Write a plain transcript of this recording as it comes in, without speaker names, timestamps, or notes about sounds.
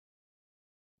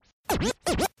You're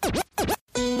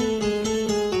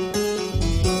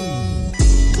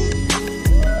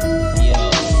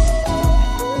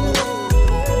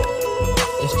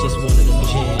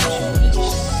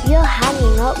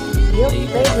hanging up your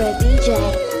favorite DJ,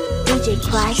 DJ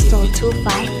Crystal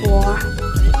 254.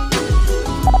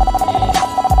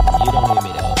 You don't hear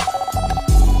me though.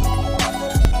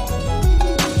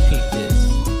 Peep this.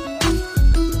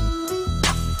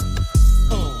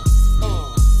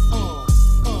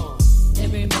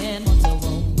 Every man wants a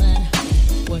woman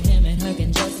where him and her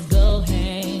can just go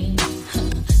hang.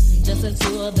 Just the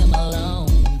two of them alone,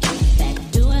 get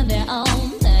back doing their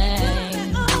own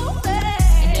thing.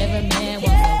 And every man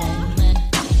wants a woman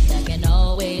that can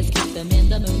always keep them in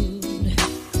the mood.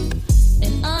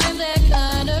 And I'm that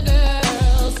kind of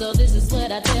girl, so this is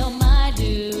what I tell my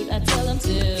dude. I tell him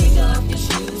to kick off your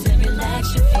shoes and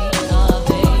relax your feet. Oh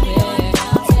baby,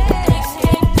 just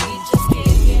kick it, just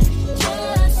kick it,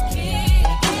 just kick it,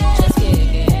 just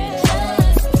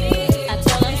kick. I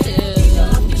tell him to kick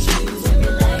off your shoes and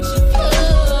relax your feet.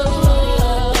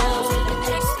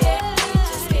 Just kick it,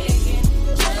 just kick it,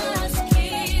 just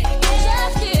kick it,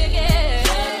 just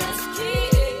kick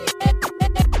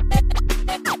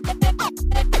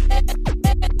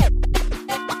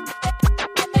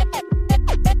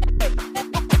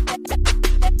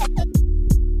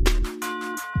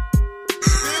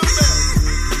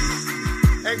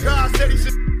And God said he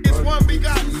should his one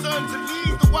begotten son to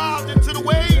lead the wild into the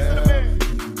ways of the man.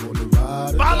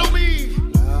 Follow me.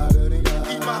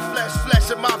 Eat my flesh, flesh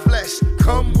of my flesh.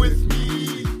 Come with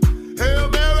me. Hail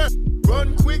Mary,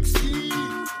 run quick, see.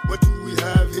 What do we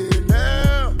have here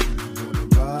now?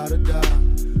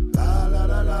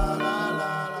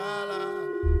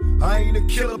 I ain't a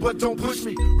killer, but don't push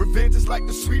me. Revenge is like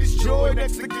the sweetest joy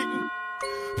next to getting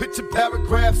picture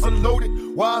paragraphs unloaded,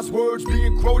 wise words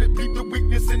being quoted. Beat the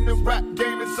weakness in the rap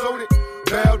game and sold it.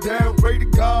 Bow down, pray to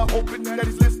God, hoping that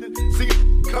he's listening. See it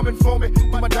coming for me,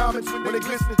 my diamonds when they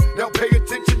glisten. Now pay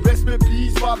attention, rest in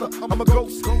peace, Father. I'm a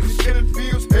ghost, these killing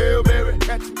fields, Hail Mary.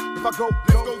 Catch me if I go,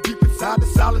 let's go deep inside the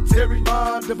solitary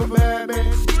mind of a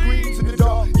madman. Screams in the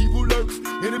dark, evil lurks,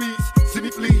 enemies see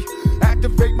me flee.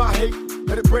 Activate my hate,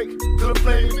 let it break till the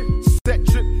flame. Set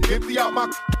trip, empty out my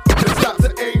stop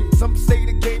to aim. Some say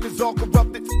the game is all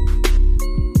corrupted.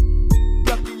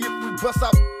 Lucky if we bust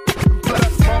out.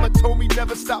 Plus, mama told me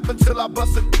never stop until I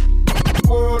bust it.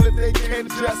 World if they can't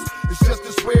adjust, it's just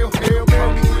as well. Hail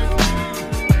Mary.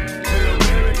 Hail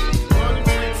Mary. Run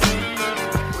quick, see.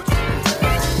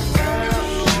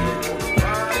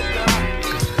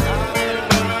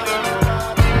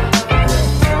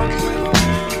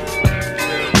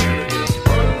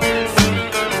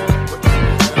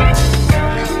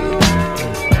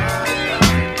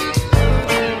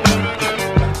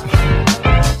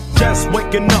 Just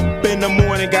waking up in the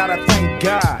morning, gotta thank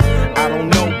God. I don't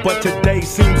know, but today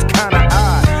seems kinda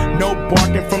odd. No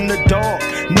barking from the dog,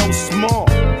 no small.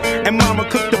 And mama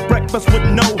cooked the breakfast with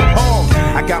no hog.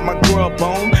 I got my grub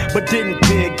on, but didn't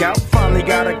dig out. Finally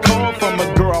got a call from a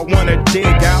girl I wanna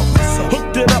dig out.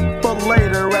 Hooked it up for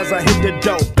later as I hit the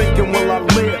dough. Thinking, will I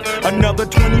live another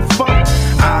 24?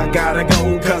 I gotta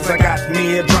go, cause I got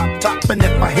me a drop top. And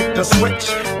if I hit the switch,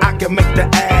 I can make the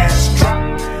ass drop.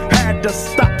 Had to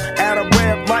stop at a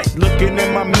red light, looking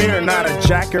in my mirror, not a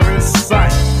jacker in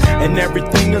sight. And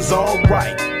everything is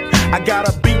alright. I got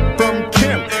a beat from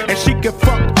Kim, and she can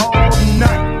fuck all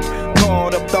night.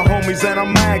 Called up the homies and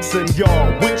I'm asking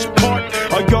y'all, which part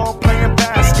are y'all playing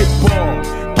basketball?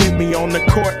 Get me on the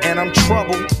court and I'm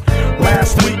troubled.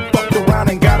 Last week fucked around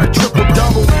and got a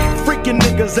triple-double. Freaking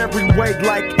niggas every way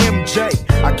like MJ.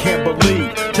 I can't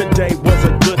believe today was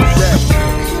a good day.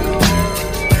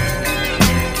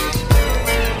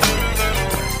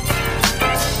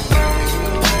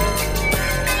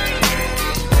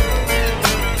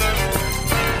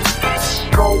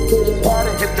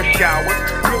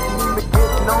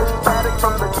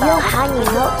 You're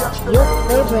hanging up your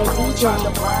favorite DJ,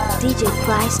 DJ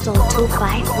Crystal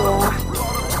 254.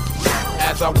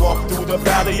 As I walk through the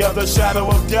valley of the shadow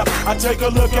of death, I take a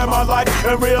look at my life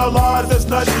and realize there's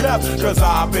nothing left. Cause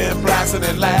I've been blasting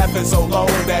and laughing so long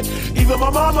that even my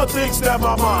mama thinks that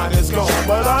my mind is gone.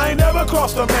 But I ain't never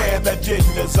crossed a man that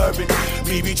didn't deserve it.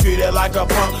 Me be treated like a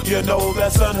punk, you know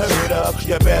that's unheard of.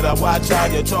 You better watch how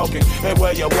you're talking and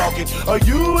where you're walking, or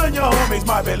you and your homies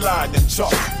might be lying in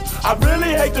chalk. I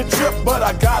really hate the trip, but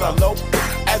I gotta low.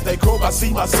 As they croak, I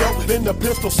see myself in the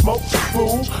pistol smoke.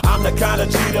 Fool, I'm the kind of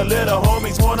G the little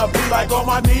homies wanna be like, on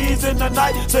my knees in the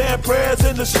night, saying prayers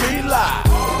in the street light.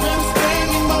 Been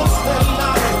spending most of the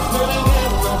night living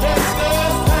in the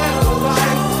gangster's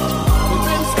paradise. We've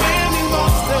been spending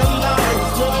most of the night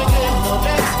living in the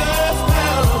gangster's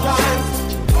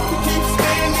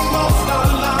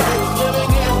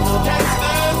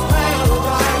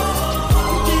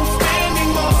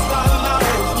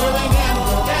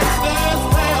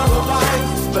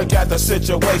at the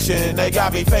situation they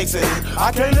got me facing.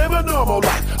 I can't live a normal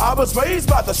life. I was raised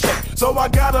by the state, so I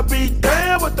gotta be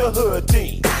down with the hood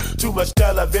team. Too much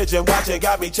television watching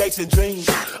got me chasing dreams.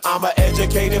 I'm an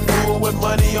educated fool with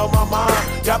money on my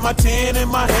mind. Got my 10 in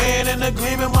my hand and a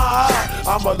gleam in my eye.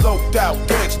 I'm a loped out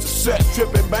gangster, set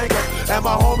tripping banker, and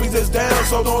my homies is down,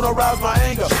 so don't arouse my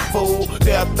anger. Fool,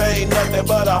 death ain't nothing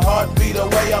but a heartbeat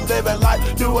away. I'm living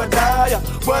life, do or die.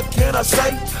 What can I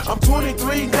say? I'm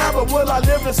 23 now, but will I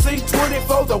live to see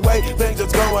 24? The way things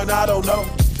is going, I don't know.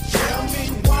 Tell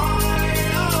me why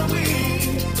are we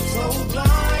so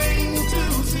blind to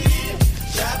see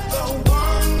that the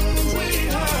ones we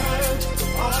hurt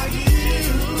are you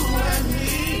and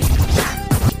me?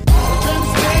 Been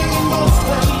spending most of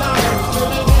our lives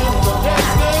living in the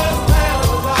gangster's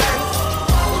paradise.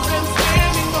 We've been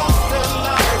spending most of our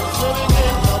lives living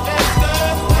in the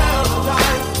gangster's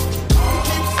paradise. We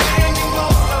keep spending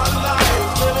most of our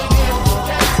lives living in the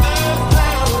gangster's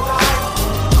paradise.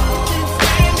 We keep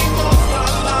spending most of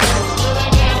our lives living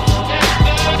in the gangster's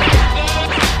paradise.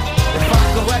 If I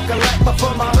could recollect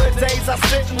before my hood days, I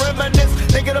sit and reminisce,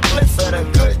 thinking of bliss of the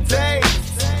good days.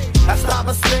 I stop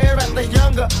and stare at the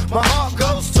younger, my heart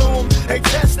goes to them. They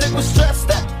tested with stress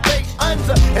that they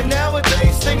under, and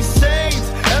nowadays things change.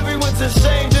 Everyone's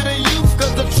ashamed of the youth,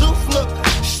 cause the truth look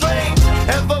strange.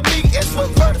 And for me it's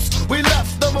reverse, we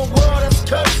left them a world that's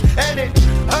cursed, and it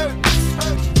hurts.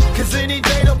 Cause any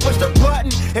day they'll push the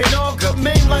button, and all good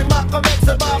men like Malcolm X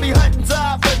and Bobby Hutton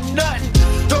die for nothing.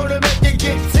 Don't it make you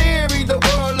get teary, the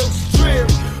world looks dreary.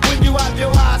 When you have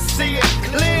your eyes, see it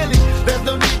clearly. There's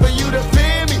no need for you to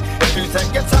fear me. If you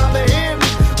take your time to hear me,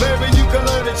 maybe you can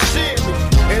learn to shit me.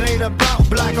 It ain't about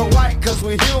black or white, cause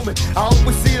we're human. I hope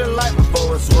we see the light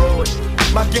before it's ruined.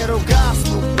 My ghetto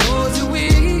gospel. Those who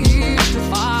wish to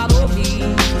follow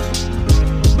me,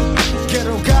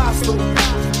 Ghetto gospel.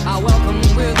 I welcome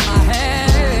with my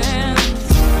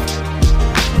hands.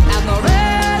 And the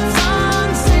red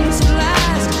sun sinks at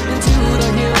last into the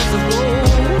hills of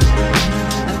gold.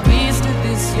 And peace to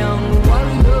this young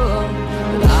warrior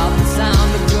without the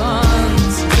sound of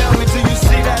guns. Tell me, do you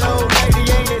see that old lady?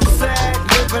 Ain't it sad?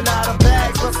 Living out of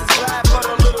bags, plus it's glad for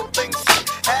the little things she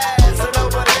has. And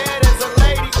over there, there's a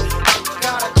lady,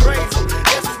 kinda crazy.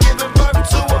 Guess it's giving birth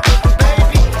to a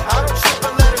baby. I don't trip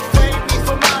and let it fade me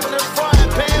from out of the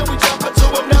frying pan. We jump into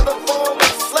another form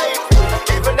of slavery.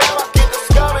 Even now I get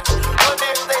discouraged.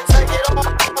 Wonder if they take it off.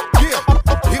 Yeah,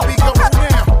 here we go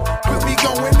now. Where we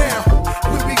going now?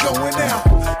 Where we going now?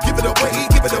 Give it away,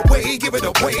 give it away, give it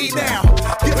away now.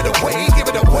 Give it away, give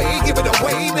it away, give it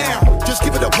away now. Just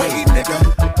give it away, nigga.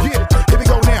 Yeah, here we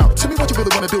go now. Tell me what you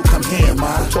really wanna do. Come here,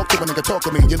 man. Talk to a nigga, talk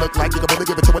to me. You look like you can really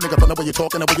give it to a nigga from the way you're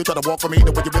talking, the way you try to walk for me,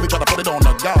 the way you really try to put it on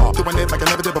the guard. Doing it like I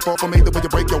never did before for me, the way you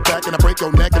break your back and I break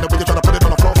your neck, and the way you try to put it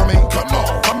on the floor for me. Come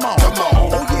on, come on, come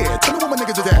on. Oh yeah, tell me what my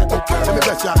niggas is at. Okay, let me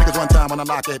bless y'all niggas one time when I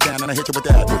lock it down and I hit you with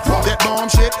that. That bomb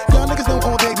shit. Y'all niggas know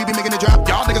all day we be making it drop.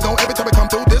 Y'all niggas know every time we come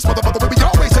through this motherfucker we be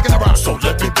always taking a rock. So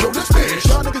let me blow this bitch.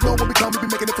 Y'all niggas know when we come we be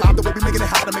making it flop, the way we making it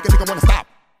hot to make a nigga wanna stop.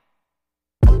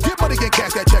 Get money and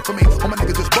cash that check for me. All my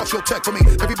niggas just bust your check for me.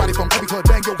 Everybody from every club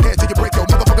bang your head till you break your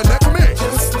motherfucking neck for me.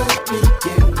 Just let me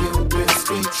give you real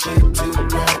street shit to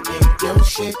run in your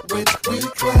shit with. We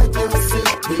try to sit,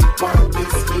 we want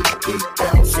this heat, keep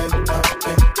bouncing up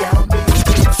and down me.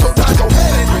 So now go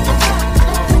ahead and break your back,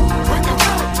 nigga. Break your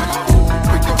back, nigga.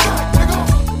 Break your back, nigga.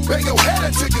 Bang your head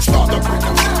until you start to break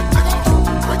your back, nigga.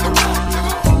 Break your back,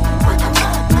 nigga. Break your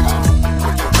back, nigga.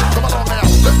 Break your back. Come along now,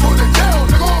 let's put it down,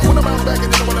 nigga. When I'm out back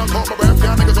and then when I'm caught my rap,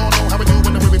 y'all niggas don't know how we do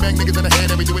when we bang niggas in the head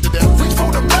and we do it to death. Reach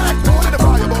for the back, more than the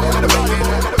fire, more than the fire.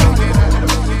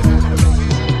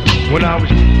 When I was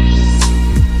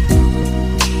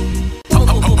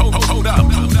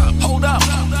Hold up.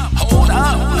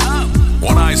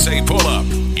 When I say pull up,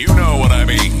 you know what I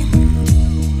mean.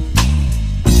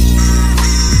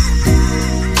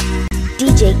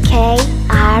 DJ KRYSTAL.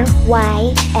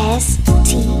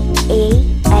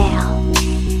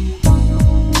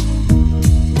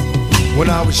 When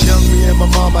I was young, me and my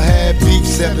mama had beef,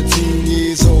 17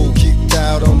 years old, kicked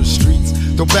out on the streets.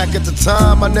 Though back at the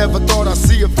time, I never thought I'd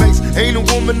see her face. Ain't a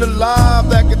woman alive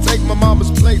that could take my mama's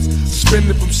place.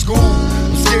 Suspended from school,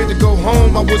 I'm scared to go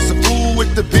home. I was a fool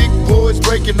with the big boys,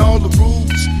 breaking all the rules.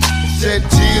 Shed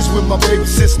tears with my baby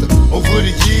sister. Over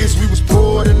the years, we was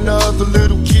poor than other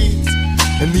little kids.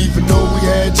 And even though we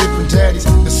had different daddies,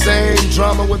 the same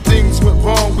drama when things went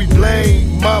wrong, we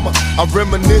blame mama. I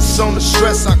reminisce on the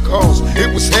stress I caused.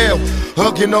 It was hell,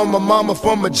 hugging on my mama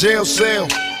from a jail cell.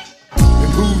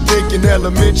 And who thinking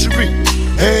elementary?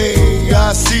 Hey,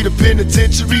 I see the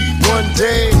penitentiary one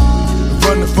day.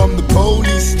 Running from the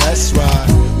police, that's right.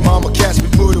 Mama mama catch me,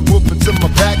 put a whoop into my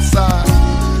backside.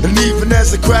 And even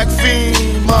as a crack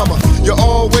fiend, mama, you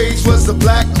always was the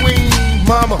black queen,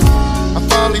 mama. I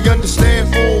finally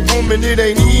understand, for a woman it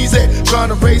ain't easy trying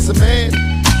to raise a man.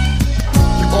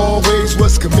 You always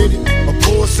was committed, a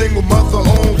poor single mother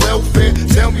on welfare.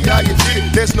 Tell me how you did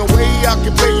it, there's no way I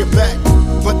can pay you back,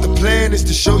 but the plan is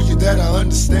to show you that I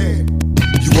understand.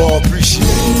 You all appreciate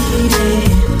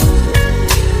it.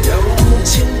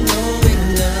 Don't you know we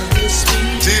love you,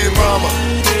 sweet Dear mama,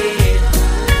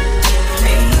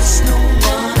 There's no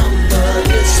one above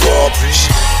you, you all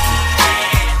appreciate it.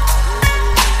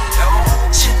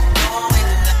 Don't you know we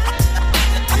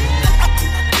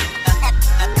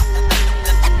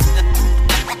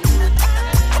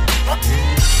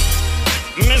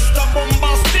Mr.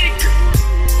 Bombastic,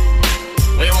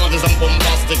 we want is a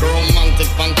bombastic, romantic,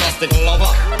 fantastic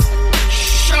lover.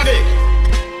 Shut it,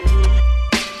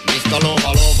 Mr.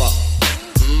 Lover, lover.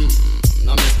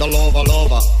 Now Mr. Lover,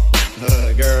 lover.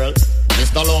 Girl,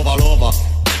 Mr. Lover, lover.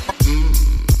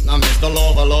 Now Mr.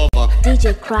 Lover, lover.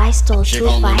 DJ Crystal She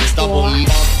call me Mr. 254.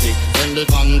 Bombastic, friendly,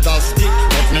 fantastic.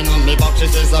 Put me on me back, she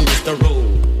says I'm Mr.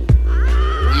 Romantic,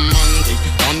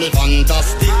 call me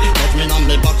fantastic. Put me on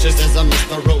me back, she says I'm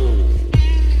Mr.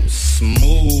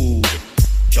 Smooth,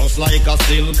 just like a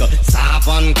silk. Soft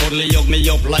and cuddly, hug me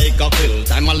up like a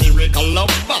quilt. I'm a lyrical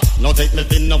lover, now take me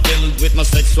thin filled with my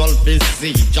sexual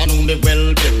physique. You know me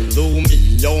well, do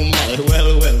me, oh my,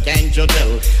 well, can't you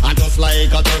tell? I'm just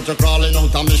like a turtle crawling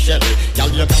out of my shell. Y'all,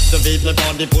 you captivate my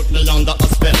body, put me under a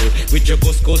spell. With your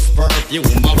couscous perfume,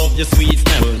 I love your sweet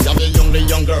smell. You're the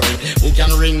young girl who can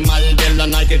ring my bell,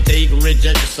 and I can take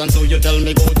rejection. So you tell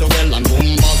me go to well, I'm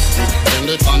bombastic, tell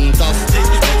me fantastic.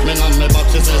 Put me on my back,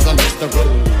 she says I'm Mr.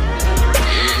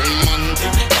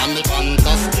 Romantic, tell me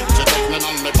fantastic. She put me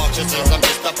on my back, she says I'm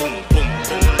Mr. Boom, boom,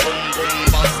 boom, boom,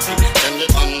 bombastic. Tell me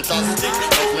fantastic.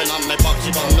 Put me on my back,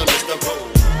 she call me Mr.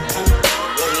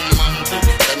 Romantic,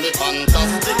 tell me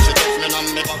fantastic. She put me on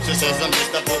my back, she says I'm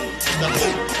Mr. Boom, Mr.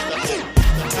 Boom, Mr. Boom.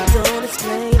 Don't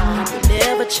explain, you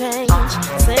never change.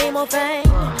 Same old thing,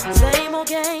 same old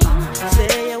game.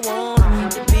 Say you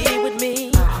want to be with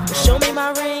me, but show me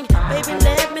my ring, baby,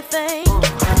 let me think.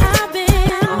 I've been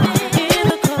in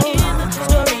the cold,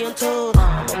 story untold,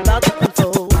 I'm about to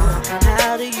unfold.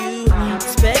 How do you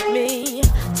expect me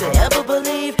to ever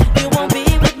believe you won't be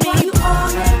with me? You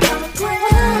always gonna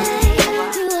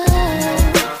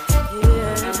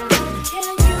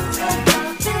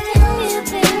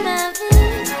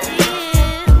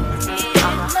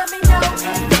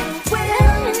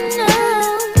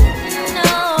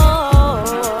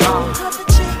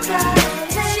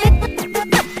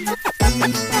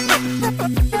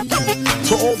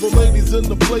To all the ladies in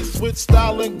the place with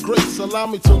style and grace, allow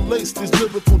me to lace these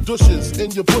lyrical douches in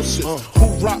your bushes. Who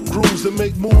rock grooves and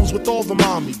make moves with all the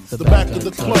mommies. The back of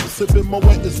the club, sipping my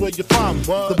wet is where you find me.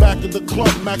 The back of the club,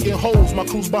 macking holes, my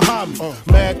crew's behind me.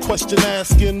 Mad question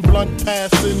asking, blunt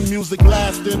passing, music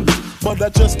lasting. But I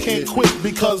just can't quit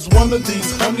because one of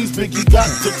these honeys Biggie got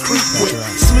to creep with,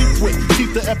 sleep with,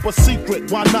 keep the ep a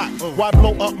secret. Why not? Why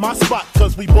blow up my spot?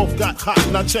 Cause we both got hot.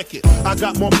 Now check it. I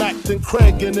got more Mac than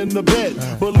Craig and in the bed.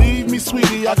 Believe me,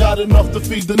 sweetie, I got enough to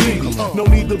feed the needy. No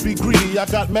need to be greedy. I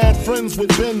got mad friends with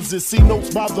Benzes. See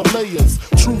notes by the layers.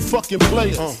 True fucking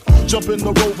players. Jump in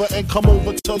the Rover and come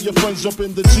over. Tell your friends jump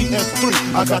in the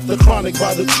GS3. I got the chronic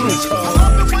by the tree. I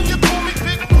love it when you call me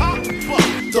Big Papa.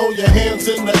 Throw your hands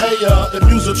in the air if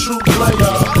you's a true player.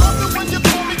 I love it when you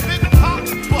call me Big Papa.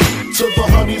 To the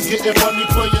honeys getting money,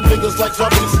 playing niggas like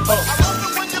dummies. I love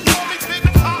it when you call me Big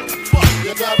Papa.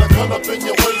 You got a gun up in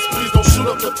your waist, please don't shoot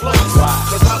up the place.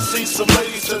 Cause I see some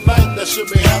ladies tonight that should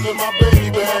be having my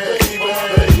baby.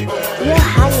 You're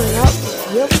hanging up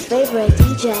with your favorite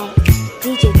DJ,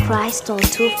 DJ Crystal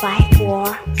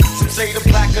 254. Some say the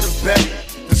blacker the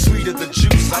better, the sweeter the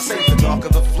juice. I say the darker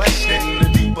the flesh and the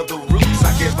deeper the roots.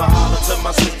 I give a holler to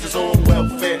my sisters on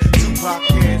welfare, Tupac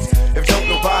kids, if don't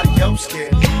nobody else care.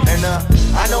 And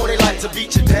I know they like to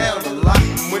beat you down a lot.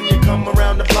 When you come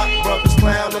around the block, brothers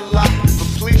clown a lot. But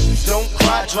please don't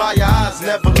cry, dry your eyes,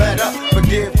 never let up.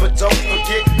 Forgive but don't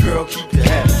forget, girl, keep your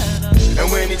head up. And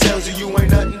when he tells you you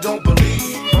ain't nothing, don't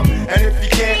believe him. And if you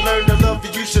can't learn to love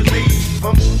you, you should leave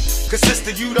him. Cause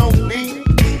sister, you don't need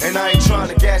him. And I ain't trying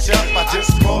to gas you up, I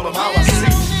just call him how I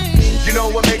see. You know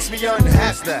what makes me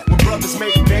unhappy? That when brothers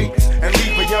make babies and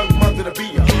leave a young mother to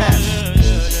be a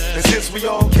pastor. And since we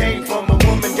all came from a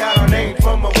woman, got our name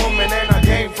from a woman, and I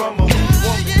came from a woman.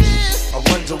 I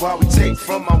wonder why we take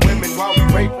from our women, why we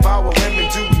rape our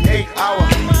women, do we hate our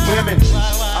women?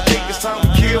 I think it's time to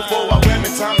kill for our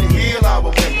women, time to heal our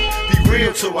women, be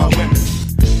real to our women.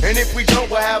 And if we don't,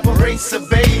 we'll have a race of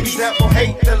babies that will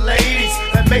hate the ladies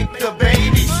that make the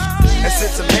babies. And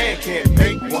since a man can't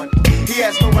make one, he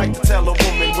has no right to tell a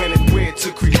woman when and where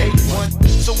to create one.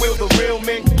 So will the real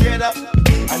men get up?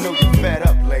 I know you're fed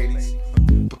up, ladies,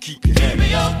 but keep your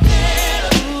head up.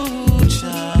 Ooh,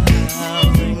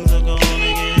 child, things are gonna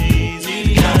get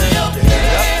easy. Keep your head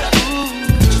up.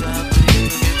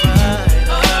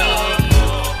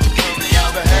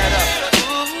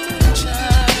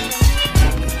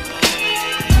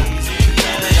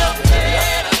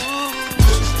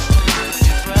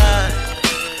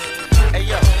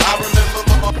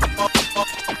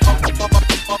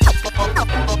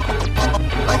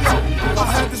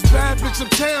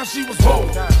 Town, she was whoa.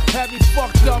 Had me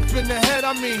fucked up in the head,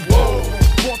 I mean, whoa.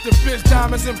 Bought the bitch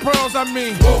diamonds and pearls, I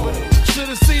mean, whoa.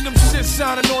 Should've seen them shit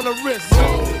shining on the wrist.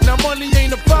 Whoa. Now money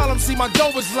ain't a problem, see my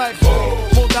dough is like, whoa.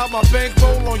 Pulled out my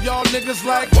bankroll on y'all niggas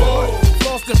like, whoa.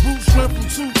 Lost the boot shrimp from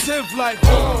 210 like,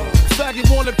 whoa. Faggot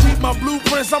wanna peep my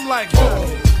blueprints, I'm like, whoa.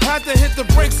 Had to hit the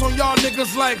brakes on y'all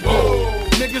niggas like, whoa.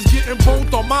 Niggas getting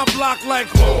both on my block like,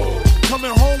 whoa.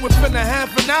 Coming home within a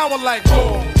half an hour like,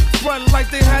 whoa. Run like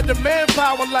they had the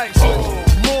manpower like,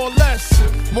 more or less,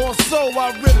 more so. I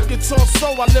rip guitar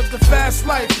so I live the fast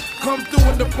life. Come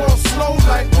through in the ball slow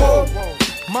like whoa.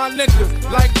 My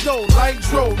niggas like dough, like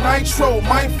dro, nitro,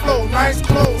 my flow, nice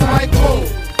clothes like whoa.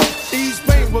 Ease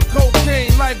pain with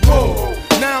cocaine like whoa.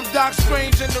 Now I'm Doc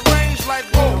Strange in the range like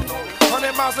whoa.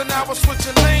 100 miles an hour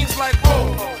switching lanes like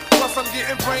whoa. Plus I'm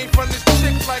getting brain from this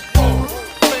chick like whoa.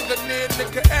 Finger near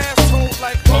nigga asshole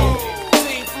like whoa.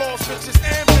 Team floors, bitches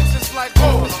and bitches like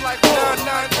whoa. Like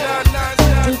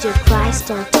 99999. DJ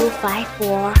Crystal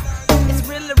 254. It's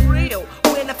really real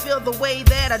when I feel the way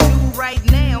that I do right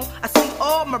now. I see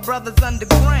all my brothers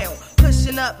underground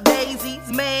pushing up daisies.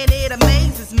 Man, it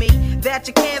amazes me that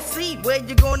you can't see where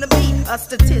you're gonna be. A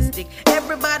statistic,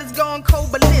 everybody's going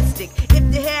cold ballistic. If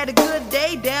you had a good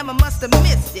day, damn, I must have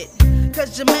missed it.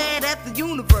 Cause you're mad at the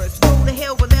universe. Go to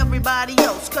hell with everybody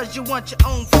else, cause you want your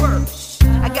own first.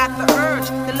 I got the urge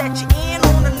to let you in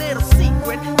on a little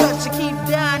secret, cause you keep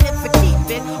dying if you keep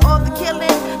it. All the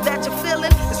killing that you're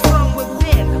feeling is from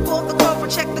within. Pull the cover,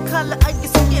 check the color of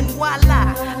your skin. Why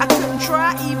lie? I couldn't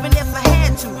try even if I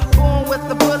had to. Born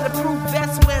with a bulletproof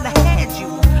vest when I had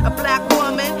you. A black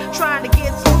woman trying to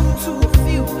get through to a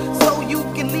few, so you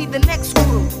can lead the next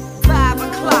crew. 5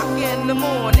 o'clock in the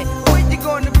morning, where you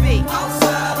gonna be?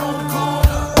 Outside on the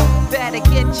corner. Better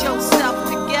get yourself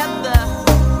together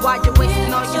while you're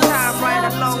wasting all your time right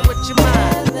along with your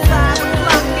mind. 5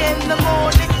 o'clock in the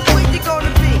morning, where you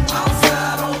gonna be?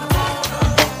 Outside on the corner.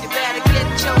 You better get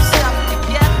yourself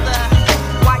together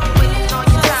while you're wasting all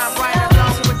your time right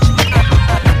along with your mind.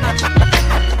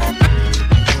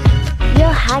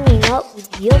 You're hanging out with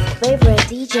your favorite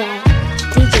DJ,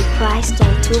 DJ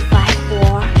Crystal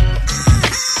 254.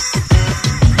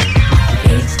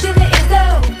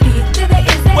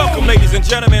 Welcome, ladies and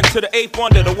gentlemen, to the 8th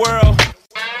wonder of the world,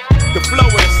 the flow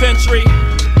of the century.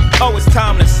 Oh, it's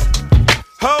timeless.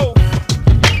 Ho!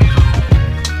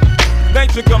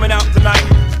 Thanks for coming out tonight.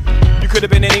 You could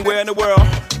have been anywhere in the world,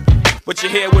 but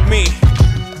you're here with me.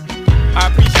 I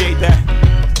appreciate that.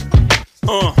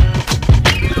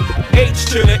 H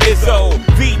to the Izzo,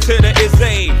 V to the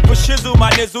Izzy. For Shizzle, my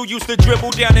nizzle used to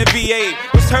dribble down in VA.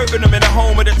 Was hurting them in the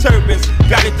home of the turbans.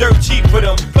 Got it dirt cheap for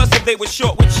them. Plus, if they were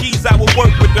short with cheese, I would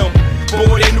work with them.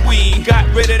 Bored and weed, got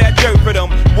rid of that dirt for them.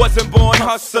 Wasn't born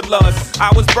hustlers, I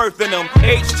was birthing them.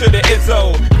 H to the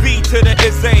Izzo, V to the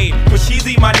Izzy. For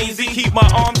Sheezy, my kneesy, keep my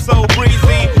arms so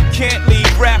breezy. Can't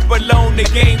leave rap alone, the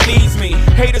game needs me.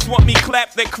 Haters want me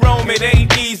clap that chrome, it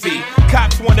ain't easy.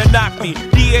 Cops wanna knock me,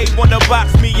 DA wanna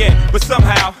box me in. But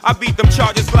somehow, I beat them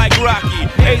charges like Rocky.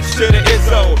 H to the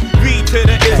Izzo, V to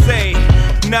the Izzy.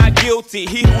 Not guilty,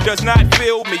 he who does not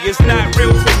feel me is not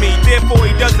real to me. Therefore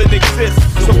he doesn't exist,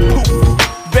 so poof,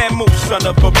 then move, son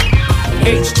of a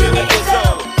H to the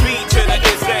Izzo, V to the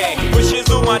Izzy. For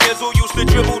Shizzle, my nizzle used to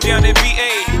dribble down in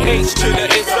VA. H to the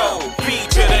Izzo, V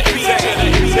to the Izzy.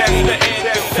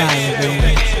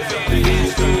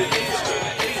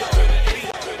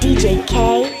 DJ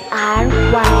KRYS.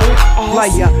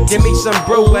 Player, give me some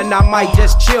brew and I might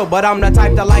just chill. But I'm the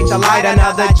type that like to light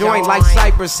another joint like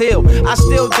Cypress Hill. I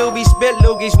still do be spit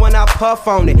loogies when I puff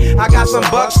on it. I got some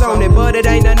bucks on it, but it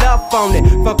ain't enough on it.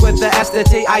 Fuck with the S, the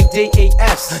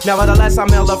T-I-D-E-S. Nevertheless, I'm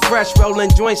hella fresh, rolling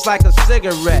joints like a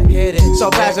cigarette. So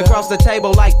pass across the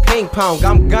table like ping pong.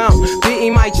 I'm gone,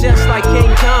 beating my chest like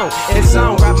King Kong. It's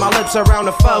on, wrap my lips around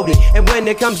the 40. And when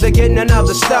it comes to getting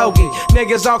another stogie,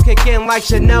 niggas all kick in like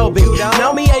Shinobi.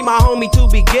 Know me ain't my homie to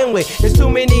begin with. It's too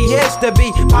many hits to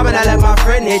be poppin'. I let my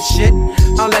friend hit shit.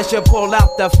 Unless you pull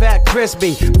out the fat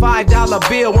crispy $5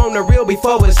 bill on the real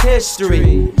before it's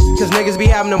history. Cause niggas be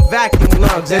having them vacuum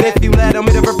lungs, and if you let them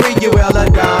hit it for free, you hella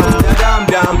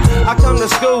dumb. I come to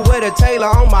school with a tailor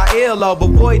on my earlobe,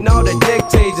 avoiding all the dick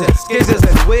teasers, skizzers,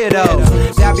 and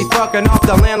weirdos that be fucking off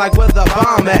the land like where the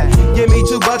bomb at. Give me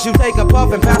 $2, you take a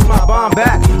puff and pass my bomb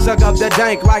back. Suck up the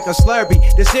dank like a Slurpee.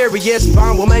 The serious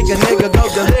bomb will make a nigga go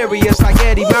delirious like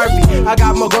Eddie Murphy. I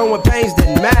got more growing pains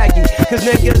than Maggie, cause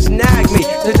niggas nag me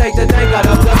to take the dank out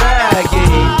of the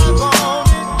baggie.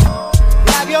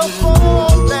 Grab your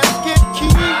phone, let's get key.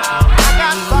 I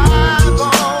got vibe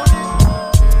on it.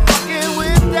 Fucking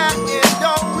with that, it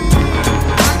don't we?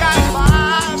 I got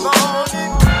vibe on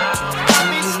it. Got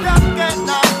me stuck and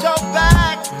out your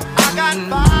back. I got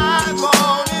vibe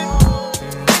on it.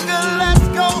 Nigga, let's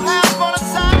go have on a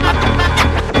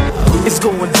side. It's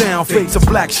going down, fade to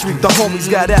Black Street. The homies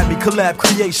got at me, collab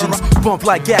creations. Bump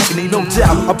like agony, no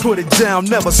doubt. I put it down,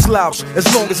 never slouch. As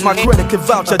long as my credit can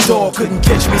vouch, a dog couldn't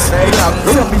catch me. Say out.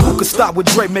 Tell me who could stop with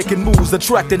Dre making moves,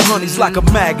 attracting honeys like a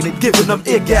magnet, giving them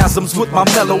orgasms with my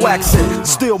mellow accent.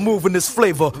 Still moving this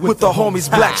flavor with the homies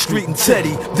Black Street and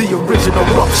Teddy, the original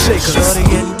rough shakers. Shorty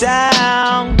get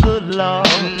down, good lord.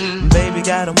 Baby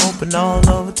got 'em open all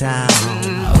over town.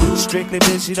 Strictly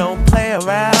bitch, you don't play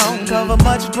around. Cover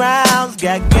much grounds,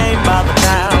 got game by the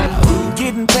town.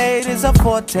 Getting paid is a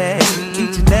forte,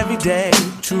 each and every day.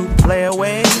 True play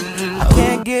away. I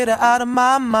can't get her out of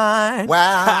my mind.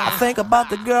 Wow. I think about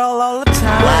the girl all the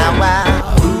time.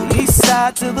 Wow. East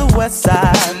side to the west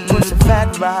side, pushing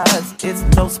fat rides, it's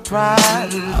no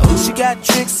surprise. She got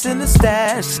tricks in the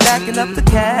stash, stacking up the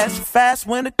cash, fast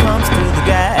when it comes to the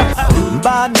gas.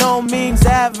 By no means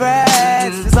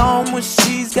average, it's on when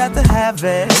she's got to have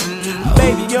it.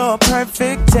 Baby, you're a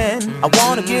perfect 10, I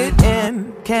wanna get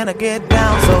in, can I get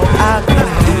down so I can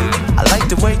win? I like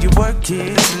the way you work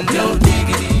it, no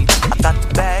diggity, I got to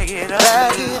bag it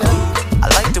up. I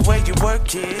like the way you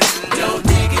work it, no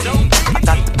diggity, I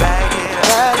got to bag it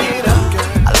up.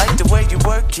 I like the way you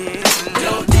work it,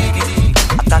 no diggity,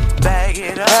 I got to bag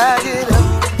it up.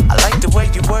 I like the way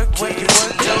you work it,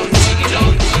 no diggity, no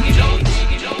diggity, no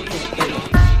diggity.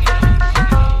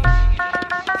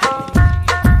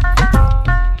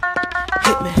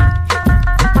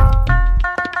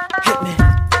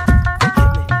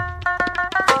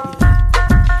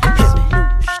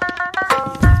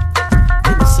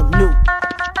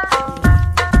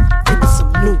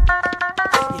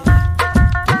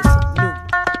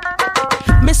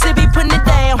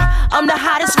 I'm the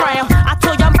hottest round. I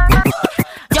told y'all,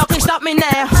 y'all can't stop me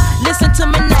now. Listen to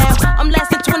me now. I'm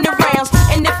lasting 20 rounds.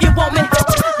 And if you want me,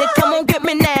 then come on get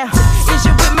me now. Is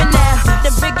you with me now?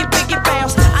 The biggie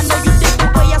bounce. I know you dig the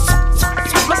way I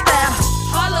switch my style.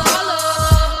 Holla, holla.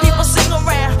 People sing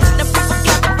around. The people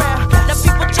gather around. The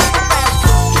people jump around.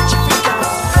 Get your freak on.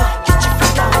 Get your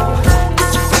freak on.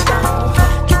 Get your freak on.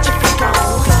 Get your freak on.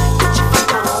 Get your freak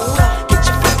on. Get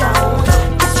your freak on.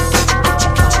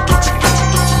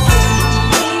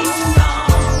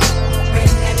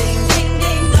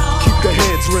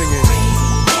 Ringing.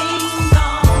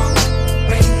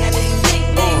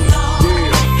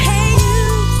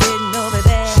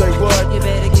 Say what? You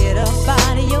better get up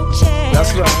out of your chair.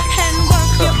 That's right. And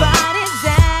work your body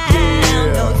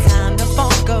down. No time to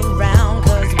funk around,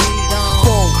 cause we gon'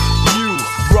 Funk you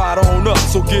right on up.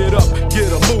 So get up,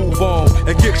 get a move on,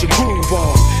 and get your groove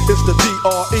on. It's the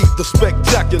DRE, the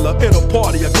spectacular. In a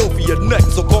party, I go for your neck,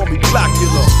 so call me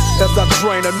Blackula. As I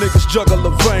drain a nigga's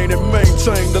jugular vein and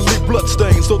maintain the lead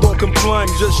bloodstains. So don't complain,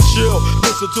 just chill.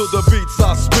 Listen to the beats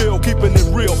I spill. Keeping it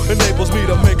real enables me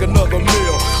to make another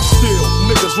meal. Still,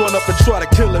 niggas run up and try to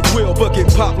kill it will, but get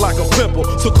popped like a pimple.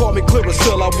 So call me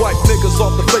Clearasil. I wipe niggas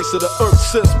off the face of the earth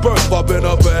since birth. I've been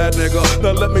a bad nigga.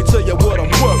 Now let me tell you what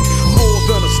I'm worth. More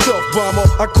than a stealth bomber,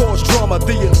 I cause drama,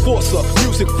 the enforcer.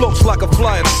 Music floats like a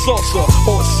flying saucer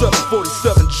or a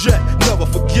 747 jet. Never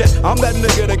forget, I'm that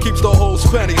nigga that keeps the whole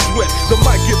panties wet. The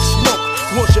mic gets smoked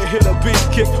once you hit a beat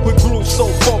kick with grooves so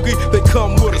funky they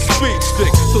come with a speed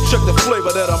stick. So check the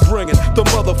flavor that I'm bringing. The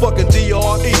motherfucking DRE,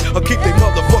 I'll keep they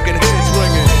motherfucking heads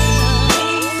ringing.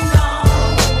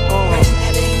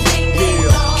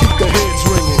 Yeah, keep the heads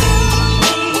ringing.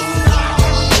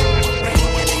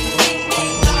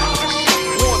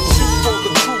 1, 2 for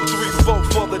the crew, 3, 4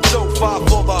 for the dough, 5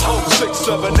 for the hoe, 6,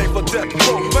 7, 8 for death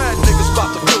row. Mad niggas about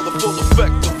to feel the full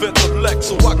effect of intellect,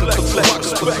 so I can collect.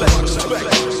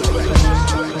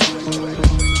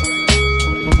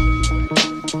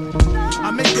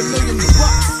 I make $1 million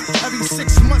every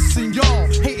 6 months, and y'all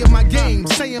hating my game,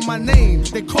 saying my name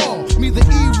call me the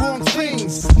E-wrong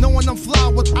things, knowing I'm fly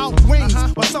without wings,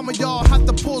 but some of y'all have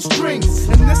to pull strings.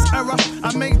 In this era,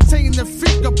 I maintain the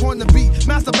freak upon the beat.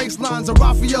 Master bass lines of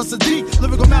Raphael Sadiq,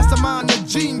 lyrical mastermind, a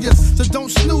genius. So don't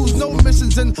snooze, no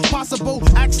missions impossible.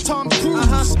 Ask Tom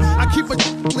Cruise. I keep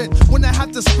it lit when I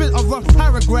have to spit a rough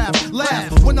paragraph.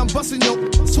 Laugh when I'm busting your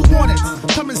who want it.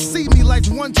 Come and see me like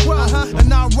 112,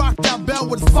 and I rock that bell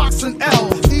with Fox and L.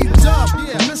 E-Dub,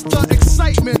 yeah, Mr.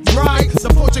 Excitement, right? The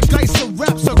Portuguese of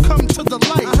rap, so come to the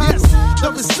light. Yes,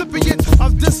 the recipient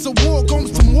of this award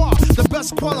goes to moi, the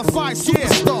best qualified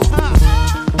superstar.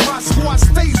 My squad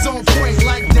stays on point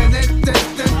like that.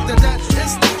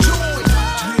 It's the joy.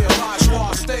 Yeah, my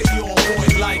squad stay on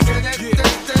point like that.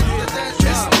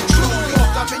 It's the joy.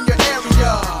 I'm in your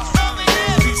area.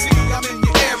 DC, I'm in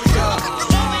your area.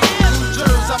 New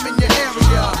Jersey, I'm in your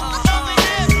area.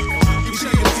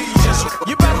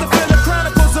 You about to feel the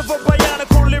chronicles of a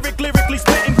bionicle lyrically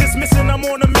spitting, dismissing. I'm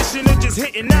on a mission and just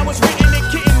hitting. Now it's written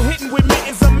and kitten, hitting with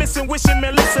mittens. I'm missing, wishing,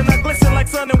 man, listen. I glisten like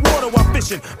sun and water while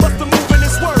fishing. Bust the move in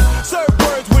this word. Serve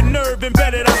words with nerve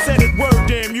embedded. I said it word,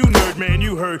 damn you nerd, man,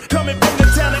 you heard. Coming from the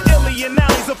town of Illy and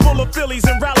alleys are full of Phillies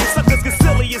and rallies. Suckers get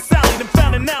silly and Sally. Them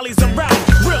founding alleys and rally.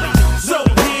 Really? So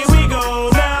here we go.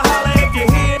 Now holla if you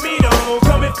hear me though.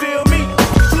 Come and feel me.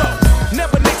 Flow.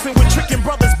 Never Nixon with tricking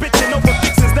brothers bitching over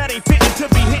fixins that ain't fitting to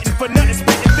be hitting for nothing.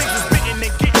 Spitting things is spitting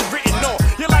and getting written off.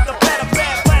 You're like a platter,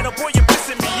 bad platter, boy, you're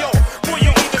pissing me off. Boy,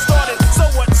 you even started so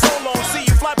what, so long. See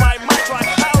you fly by my try.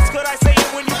 How else could I say it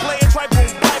when you play it? Try boom,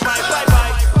 bye bye, bye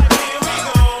bye. Here we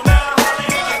go. Now holla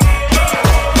if you hear me.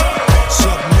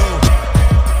 Something new.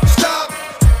 Stop,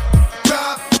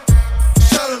 drop,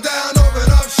 shut 'em down, open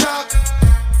up shop.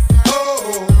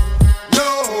 Oh, no,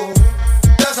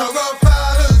 that's how rough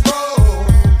riders roll.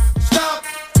 Stop,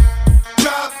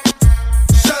 drop,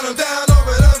 shut 'em down,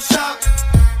 open up shop.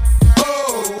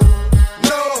 Oh,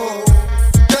 no,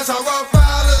 that's how rough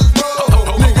riders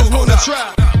roll. Niggas wanna try.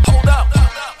 Hold up.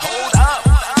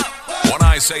 When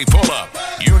I say pull up,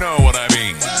 you know what I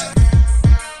mean.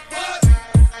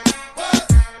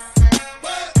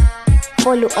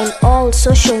 Follow on all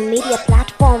social media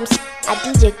platforms at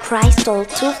DJ Crystal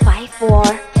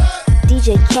 254,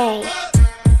 DJ K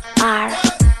R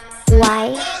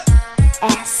Y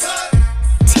S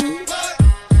T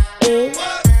A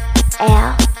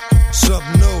L.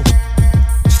 Something new.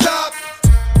 Stop,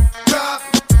 drop,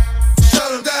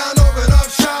 shut 'em down, open up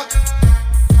shop.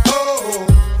 Oh,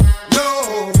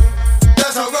 no,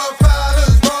 that's how rough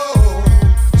riders roll.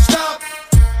 Stop,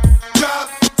 drop,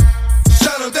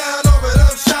 shut 'em down, open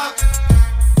up shop.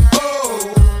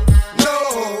 Oh, no,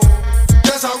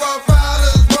 that's how rough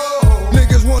riders roll.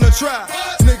 Niggas wanna try,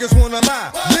 niggas wanna lie,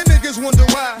 then niggas wonder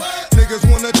why. Niggas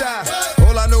wanna die,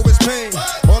 all I know is pain,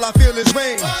 all I feel is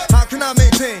rain. How can I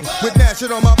maintain with that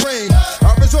shit on my brain?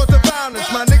 I resort to violence,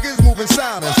 my niggas moving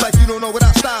silence like you don't know what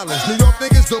our style is. New York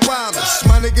niggas the wildest,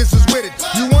 my niggas is with it.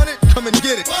 You want it? Come and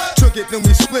get it. Took it, then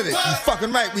we split it. You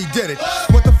fucking right, we did it.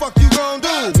 What the fuck you gon'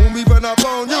 do when we run up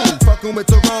on you? Fucking with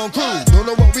the wrong crew, don't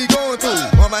know what we going through.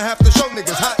 I might have to show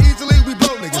niggas how easily we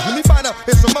blow niggas. When we find out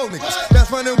it's some more niggas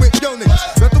that's running with yo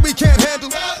niggas. Nothing we can't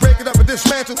handle, break it up and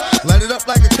dismantle. Light it up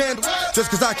like a candle, just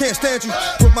cause I can't stand you.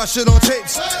 Put my shit on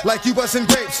tapes, like you busting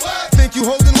grapes. Think you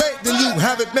holding weight, then you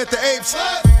haven't met the apes.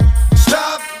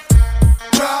 Stop,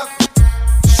 drop,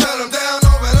 shut 'em down,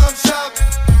 open up shop.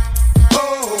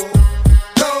 Oh,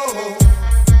 no,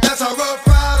 that's how rough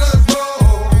riders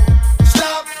roll.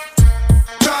 Stop,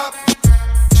 drop,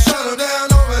 shut 'em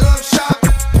down, open up shop.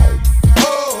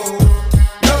 Oh,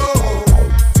 no,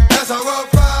 that's how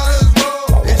rough riders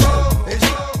roll.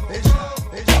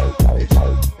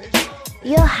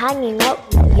 You're hanging out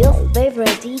with your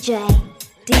favorite DJ,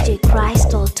 DJ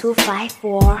Crystal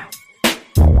 254.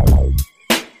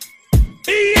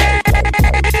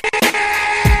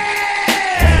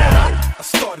 I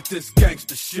started this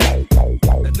gangster shit,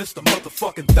 and this the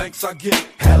motherfucking thanks I get.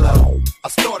 Hello. I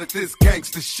started this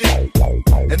gangster shit,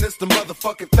 and this the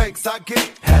motherfucking thanks I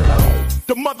get. Hello.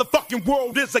 The motherfucking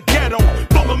world is a ghetto,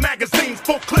 full of magazines,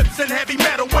 full clips, and heavy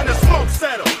metal when the smoke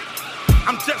settles.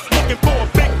 I'm just looking for a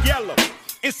big yellow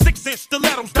in 6-inch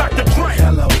stilettos, Dr. Dre.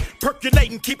 Hello.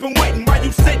 Percolating, keep 'em waiting while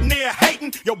you sitting there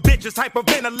hating. Your bitch is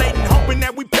hyperventilating, hoping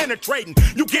that we penetrating.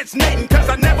 You get snating, cause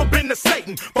I never been to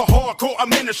Satan. For hardcore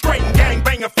administrating,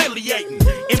 gangbang affiliating.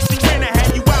 MC Renner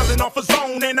had you wildin' off a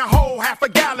zone and a whole half a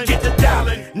gallon. Get the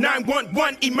dialing,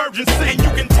 911 emergency. And you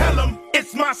can tell him,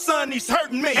 it's my son, he's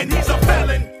hurting me. And he's a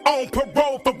felon, on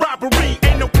parole for robbery.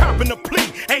 Ain't no copping a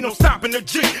plea, ain't no stopping the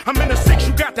G. I'm in a 6,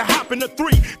 you got to hop in the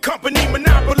 3. Company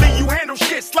monopoly, you handle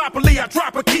shit sloppily. I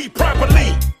drop a key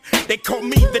properly. They call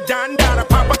me the Don Dada,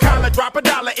 pop a collar, drop a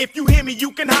dollar If you hear me,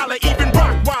 you can holler, even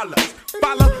Rockwallers.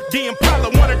 Follow the Impala,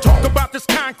 wanna talk about this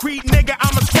concrete nigga,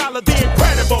 I'm a scholar. The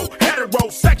incredible,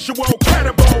 heterosexual,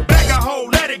 credible. Bag a hoe,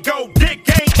 let it go, dick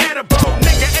ain't edible.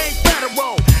 Nigga ain't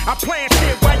federal. I plan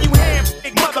shit while you ham,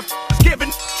 big motherfuckers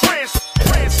giving trans.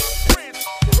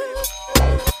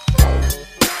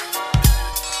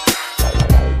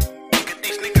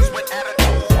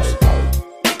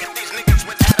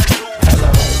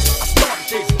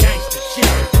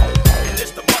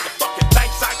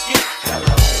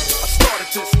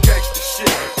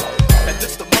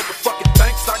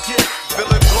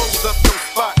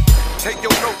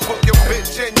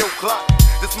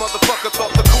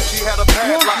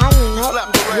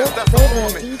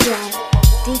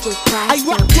 I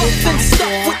rock rough and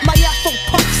stuff with my Afro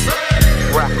puffs.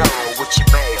 Rock on what your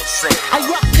man say. I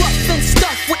rock rough and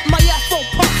stuff with my Afro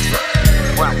puffs.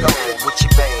 Rock on what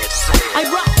your man say. I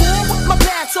rock on with my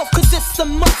pants off cause it's a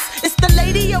must. It's the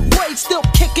lady of rage still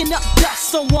kicking up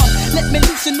dust. So let me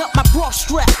loosen up my bra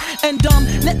strap. And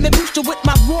let me boost you with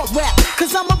my raw rap.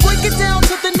 Cause I'ma break it down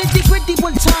to the nitty gritty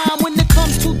one time. When it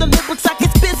comes to the lyrics I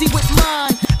get busy with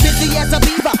mine. Busy as a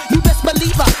beaver, you best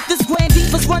believe her. This grand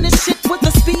diva's running shit with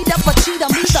the speed of a cheetah.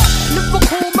 Meter,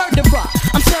 lyrical murderer.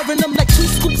 I'm serving them like 2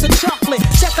 scoops of chocolate.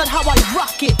 Check out how I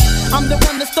rock it. I'm the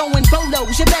one that's throwing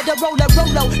bolos. You better roll a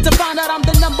rolo to find out I'm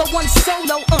the number 1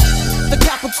 solo. The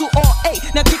capital R-A.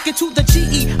 Now kick it to the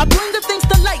G-E. I bring the things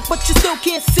to light, but you still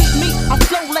can't see me. I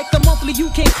flow like the monthly, you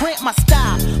can't cramp my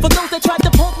style. For those that tried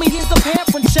to punk me, here's a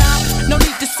parent child. No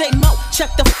need to say mo,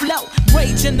 check the flow.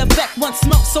 Rage in the back, one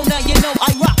smoke, so now you know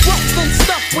I rock rough and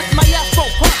stuff with my Afro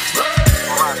pumps.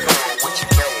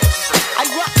 I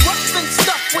rock rough and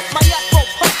stuff with my Afro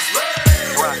pumps.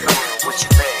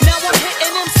 Now I'm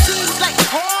hitting MCs like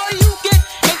all you get.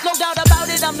 Ain't no doubt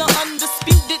about it, I'm the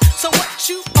undisputed. So what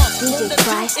you DJ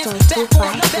Crystal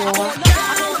 254.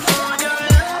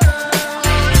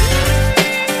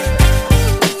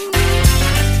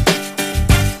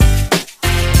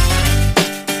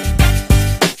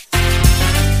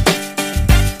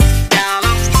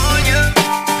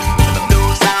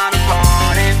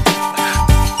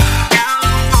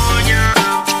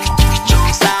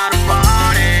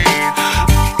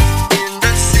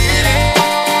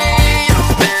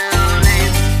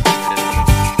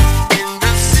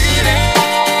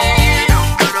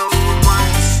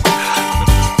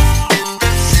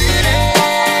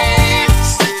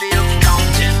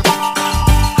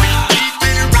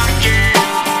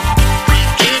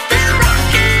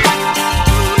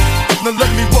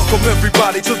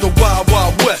 Everybody to the Wild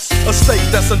Wild West, a state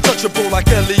that's untouchable like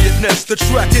Elliot Ness. The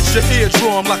track hits your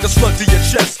eardrum like a slug to your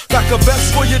chest. Back a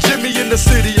vest for your Jimmy in the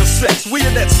city of sex. We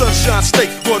in that sunshine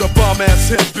state where the bomb ass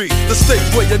him be. The state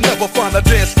where you never find a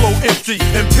dance floor empty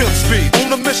and pimp speed.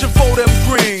 On a mission for them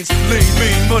greens, lean,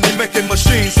 mean, money making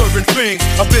machines, serving fiends.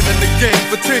 I've been in the game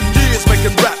for 10 years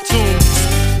making rap tunes.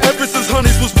 Ever since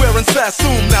Honeys was wearing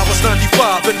Sassoon, now it's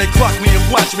 95 and they clock me and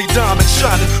watch me diamond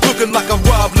shining, looking like I'm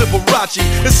Rob Liberace.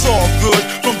 It's all good,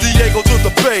 from Diego to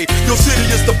the Bay. Your city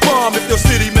is the bomb if your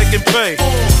city making pay.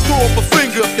 Throw up a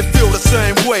finger if you feel the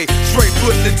same way. Straight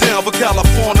putting it down for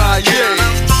California, yeah.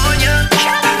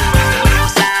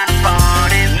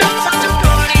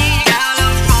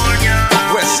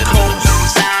 West Coast.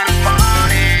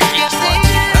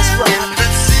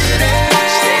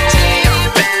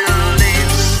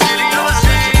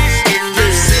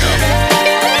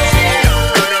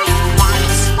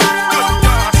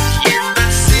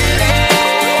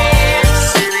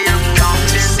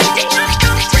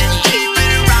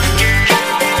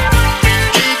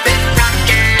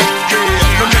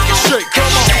 Come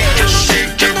on.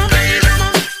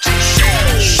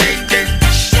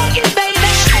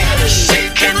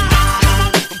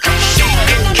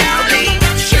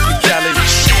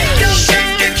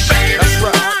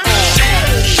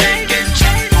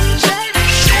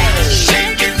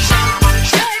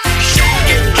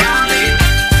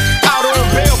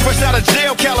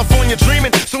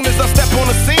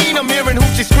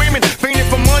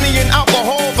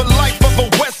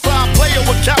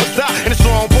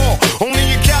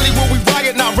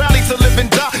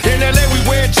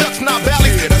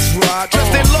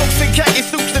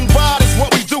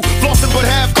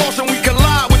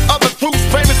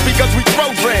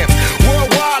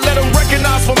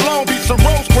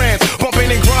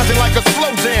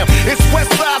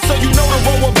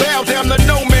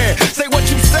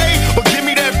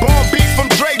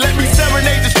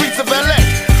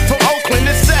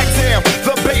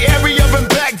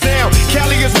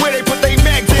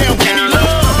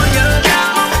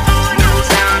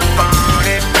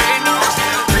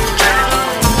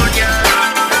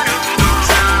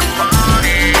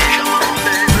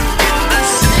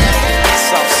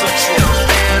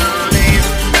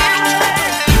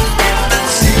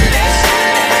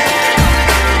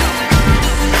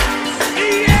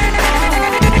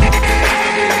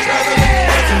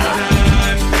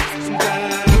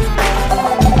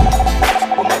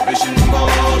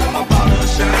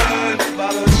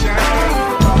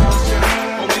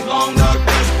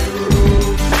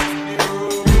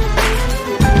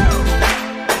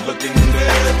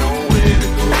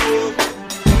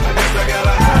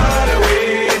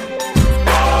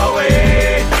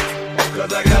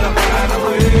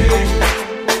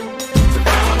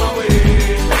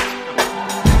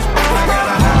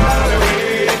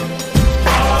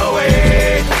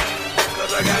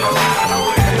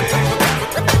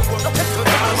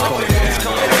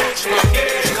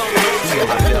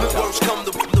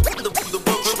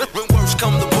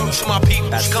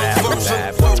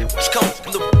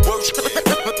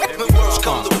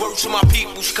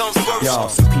 Yo,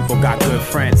 some people got good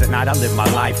friends. At night I live my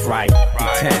life right,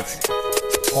 intense.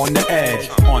 On the edge,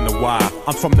 on the wire.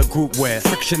 I'm from the group where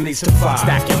friction leads to fire.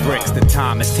 Stack your bricks, the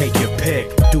time is take your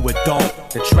pick. Do it, don't.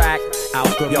 The track,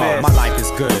 out good. Yo, my life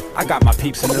is good. I got my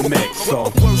peeps in the mix,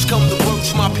 so. Worst come to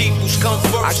worst, my peoples come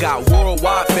first. I got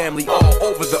worldwide family all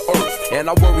over the earth, and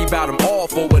I worry about them all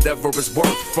for whatever it's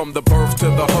worth. From the birth to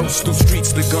the hearse, through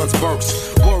streets the guns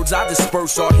burst. Words I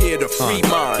disperse are here to free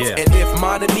minds, and if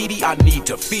mine are needy, I need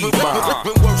to feed mine.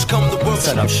 When worst come to worst,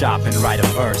 set up shop and write a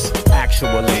verse.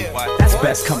 Actually, that's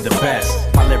best come to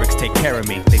best. My lyrics take care of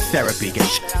me, they therapy, get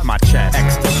my chest.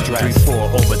 Extra stress,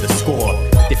 3-4 over the score.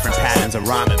 Different patterns of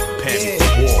rhyming, prepare me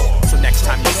for war. So next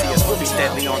time you see us, we'll be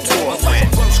steadily on tour. When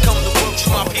worst come to worst,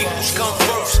 my peoples come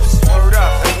first. Word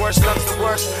up, and worst comes to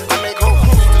worst, I make whole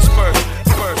crews disperse.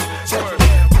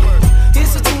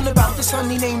 Here's a tune about this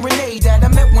honey named Renee that I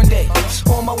met one day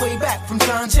on my way back from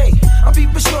John Jay. I'm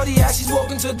peeping shorty as she's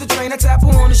walking to the train. I tap her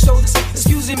on the shoulders.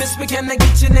 Excuse me, miss, but can I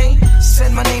get your name? She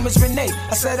said my name is Renee.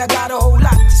 I said I got a whole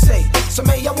lot to say. So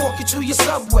may I walk you to your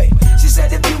subway? She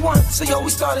said if you want. So yo, we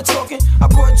started talking. I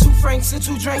brought 2 francs and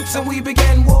 2 drinks and we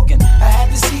began walking. I had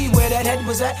to see where that head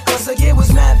was at, cause the year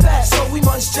was mad fast. So we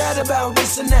must chat about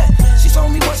this and that. She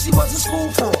told me what she was in school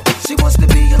for. She wants to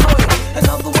be a lawyer. In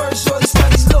other words, shorty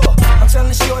studies law. I'm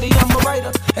telling shorty I'm a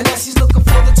writer, and as she's looking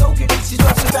for the token, she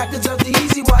drops the package of the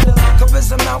easy water. Covers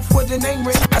her mouth with the name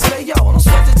ring. I say, yo, don't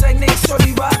sweat the technique,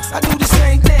 shorty rocks. I do the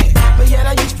same thing, but yet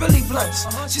I use Philly blunts.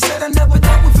 She said I never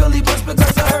dealt with Philly blunts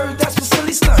because I heard that's for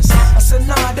silly stunts. I said,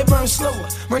 nah, they burn slower.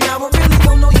 Right now I really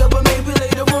don't know you, but maybe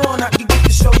later on I can get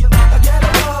to show you. I get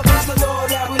a love, is the Lord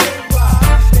that we live by.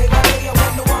 Day by day I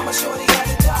wonder why my shorty had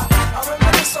to die. I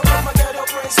reminisce of my ghetto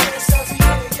princess every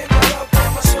day. Give me love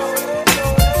on my shoulder.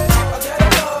 I get a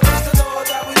love, is the Lord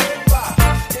that we live by.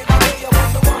 Day by day I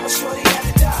wonder why my shorty had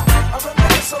to die. I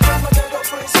reminisce of my ghetto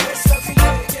princess every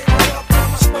day. Give me love on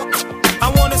my shoulder. I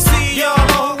wanna see y'all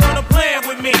who wanna plan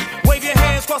with me. Wave your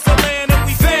hands across the land and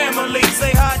we family.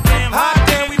 Say hot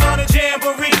damn, we want a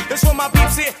jamboree. That's for my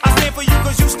peeps here. I stand for you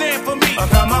cause you stand for me.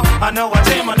 Come on, I know I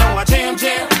jam.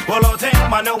 Well, oh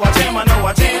damn, I know I jam.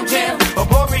 Oh,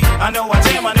 Bori, I know I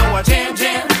jam.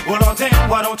 Well, oh damn,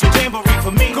 why don't you jamboree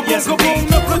for me? Yes, kaboom,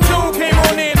 the platoon came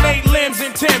on in, made limbs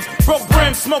and Timbs. Broke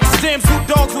brims, smoked stems, who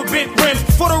dogs with bent rims.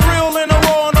 For the real and the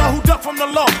raw and all who duck from the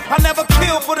law. I never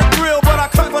kill for the thrill, but I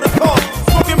cut for the cause.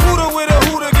 Smoking Buddha with a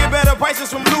hooter, get better prices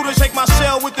from looters. Shake my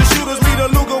shell with the shooters, lead a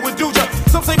Luger with Duja.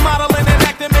 Some say modeling and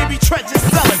acting, maybe treacherous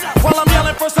selling. While I'm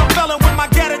yelling, first I'm felling with my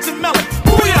gadget melon.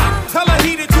 Booyah! Tell her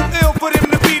heated, too ill for them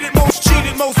to beat it. Most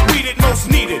cheated, most weeded, most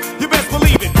needed. You best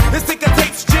believe it. This ticker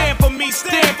tapes jam for me,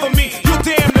 stand for me. You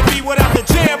damn to be without the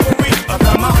jamboree.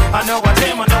 Come on, I know I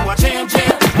jam.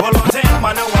 Well, oh damn,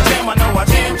 I know I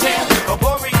jam. Oh,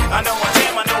 Bori, I know I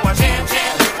jam.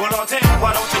 Well, oh damn,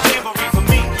 why don't you jamboree for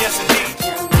me? Yes, indeed.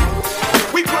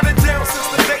 We put it down since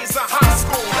the days of high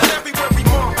school, and everywhere we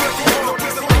go,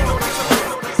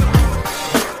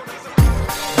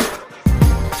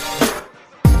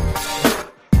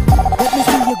 Let me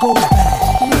see you go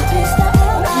back.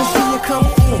 Let me see you come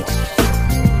in.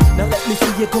 Now let me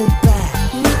see you go back.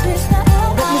 Let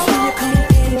me see you come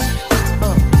in.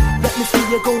 Let me see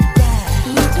you go back.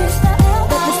 Let me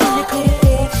see you come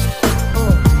in.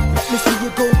 Let me see you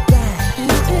go back.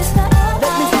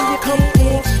 Let me see you come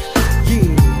in.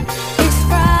 Yeah. It's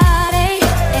Friday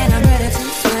and I'm ready to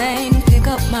swing. Pick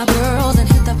up my girls and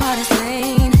hit the party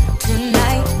scene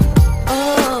tonight.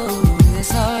 Oh,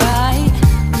 it's alright.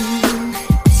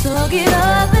 So get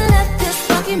up and let this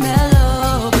funky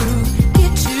mellow groove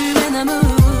get you in the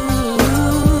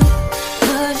mood.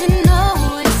 'Cause you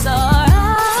know it's alright.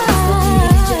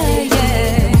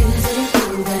 Yeah.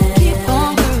 Keep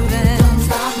on grooving. Don't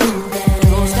stop moving.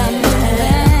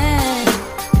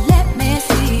 Let me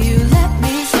see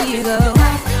you go.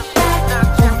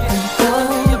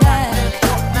 Go back.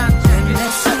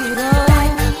 Let's see you go.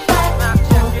 Alright.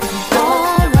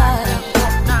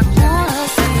 Wanna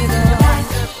see you go. Come on.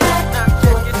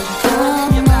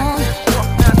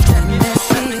 Let's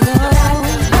see you go.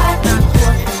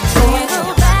 See you go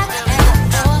back and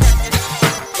forth.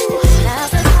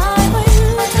 Now's the time for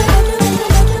you to.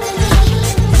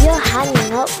 You're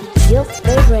hanging out with your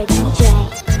favorite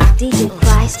DJ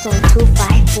Crystal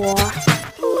 254.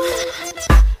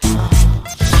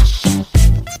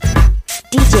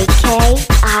 DJ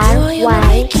Boy, you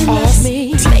make you love me,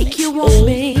 make you want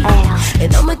me, KRYSTAL.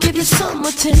 and I'ma give you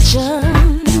something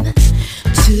attention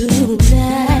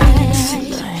tonight.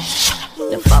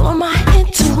 Now follow my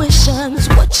intuitions,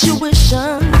 what you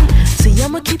wishing. See,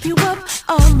 I'ma keep you up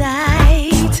all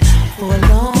night for a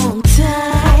long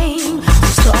time.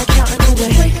 Start counting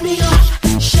away. Wake me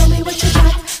up, show me what you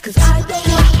got, 'cause I don't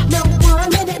want no 1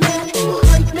 minute man.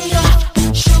 Wake me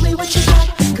up, show me what you got,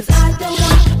 'cause I don't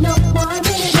want no 1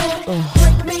 minute man.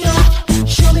 Wake me up,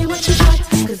 show me what you got,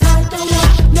 'cause I don't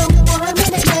want no 1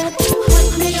 minute man.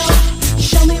 Wake me up,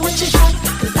 show me what you got,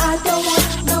 'cause I don't want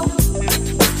no.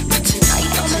 Tonight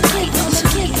I'ma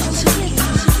get.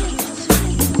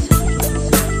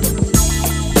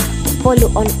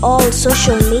 Follow on all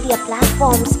social media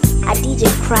platforms at DJ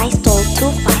Crystal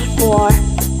 254,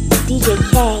 DJ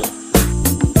K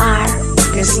R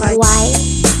Y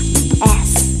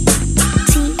S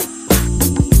T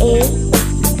A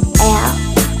L.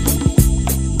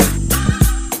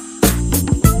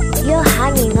 You're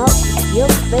hanging up with your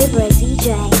favorite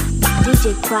DJ,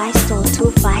 DJ Crystal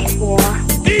 254.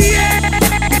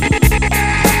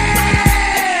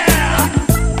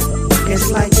 It's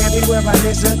like everywhere I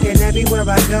listen and everywhere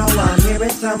I go, I'm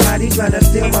hearing somebody trying to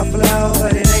steal my flow,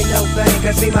 but it ain't no thing.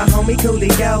 I see my homie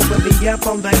Coolio put me up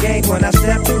on the game when I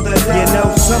step through the door. You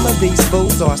know, some of these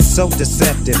fools are so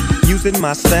deceptive, using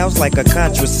my styles like a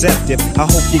contraceptive. I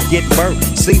hope you get burnt.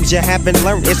 Seems you haven't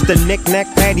learned. It's the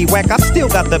knick-knack, paddywhack. I still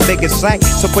got the biggest sack,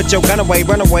 so put your gun away,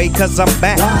 run away, 'cause I'm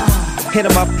back. Hit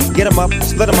 'em up, get 'em up,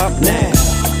 split 'em up now.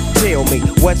 Tell me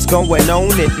what's going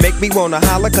on. It make me wanna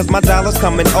holler, 'cause my dollars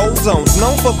come in ozones.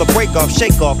 Known for the break off,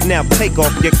 shake off. Now take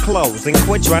off your clothes and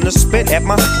quit trying to spit at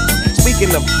my.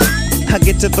 Speaking of, I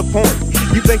get to the point.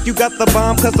 You think you got the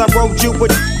bomb 'cause I rode you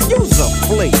with. You's a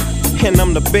flea, and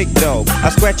I'm the big dog. I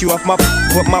scratch you off my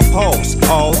with my paws.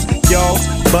 Alls, y'alls,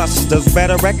 busters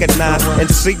better recognize and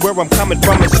see where I'm coming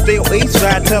from. It's still east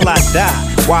side till I die.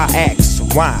 Why ask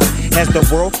why? As the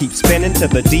world keeps spinning to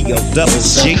the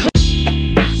D-O-double-G.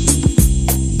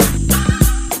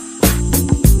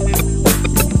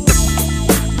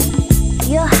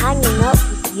 You're hanging up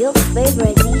with your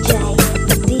favorite DJ,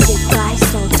 DJ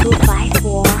Crystal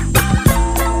 254.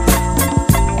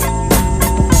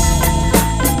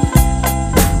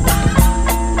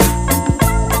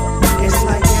 It's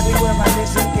like everywhere I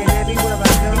listen and everywhere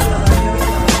I go.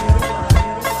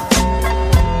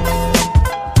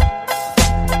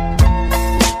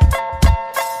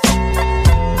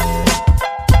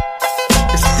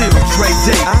 It's still Dre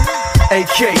Day,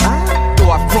 AK. Though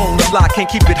I've grown a lot, can't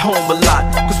keep it home a lot.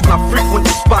 'Cause when I frequent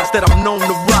the spots that I'm known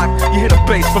to rock, you hear the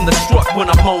bass from the truck when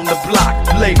I'm on the block.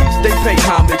 Ladies, they pay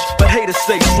homage, but haters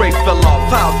say Dre fell off.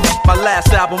 How? My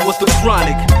last album was The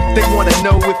Chronic. They wanna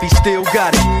know if he still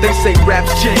got it. They say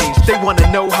rap's changed, they wanna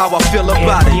know how I feel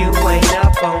about it. You ain't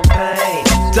up on pain.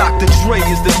 Dr. Dre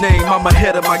is the name, I'm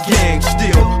ahead of my gang.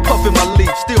 Still puffin' my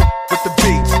leaf, still with the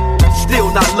beats.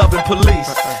 Still not loving police.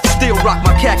 Still rock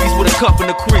my khakis with a cuff in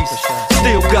the crease.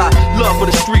 Still got love for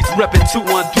the streets, reppin'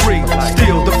 213.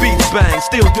 Still the beats bang,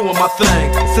 still doing my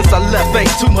thing. Since I left, ain't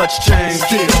too much change.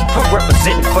 Still I'm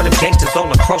representing for them gangsters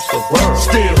all across the world.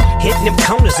 Still hitting them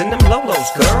corners and them lolos,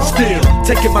 girl. Still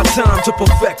taking my time to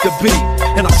perfect the beat,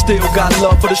 and I still got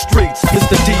love for the streets.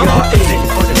 Mr. D.R.E. I'm representing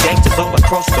for them gangsters all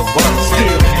across the world.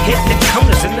 Still hitting them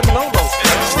corners and them lolos,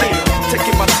 girl. Still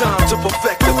taking my time to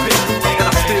perfect the beat, and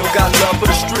I still got love for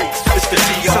the streets. Mr.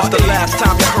 D.R.E. Since the last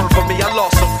time you heard from me, I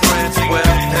lost some friends. Well,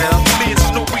 hell, me and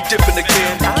Snoop, we dipping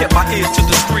again. Kept my ears to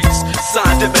the streets,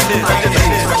 signed Eminem.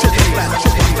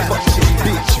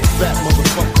 Bitch, you fat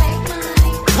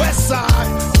motherfucker. West side,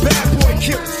 bad boy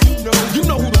killers. You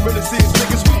know who the realest is,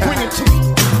 niggas. We bring it to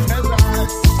you.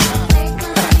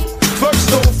 First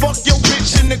though, fuck your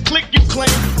bitch in the clique you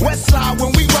claim. West side,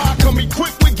 when we ride, come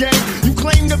equipped with game. You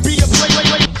claim to be a play,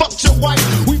 fuck your wife.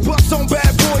 We bust on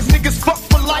bad boys, niggas fuck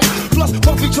for life. Plus,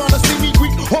 Puffy tryna see me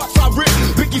weak, hearts I rip.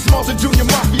 Biggie Smalls and Junior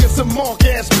Mafia, some mark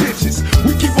ass bitches.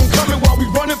 We keep on coming while we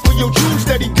running for your jewels.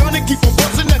 Steady gunning, keep on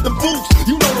busting at the fools.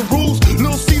 You know the rules.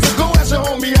 Lil Caesar, go ask your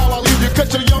homie how I leave you.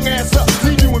 Cut your young ass up,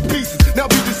 leave you in pieces. Now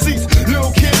be deceased.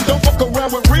 Lil' kid, don't fuck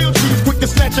around with real cheese. Quick to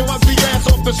snatch your ugly ass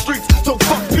off the streets. So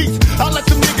fuck peace. I let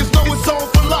them niggas know it's on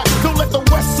for life. Don't let the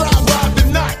West Side ride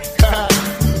tonight.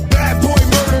 Bad boy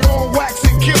murdered on wax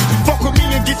and kill. Fuck with me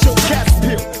and get your cats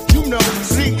peeled. You know,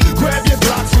 see, grab your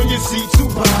blocks when you see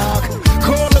Tupac.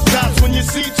 Call the cops when you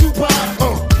see Tupac.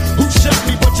 Who shot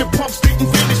me? But your pumps didn't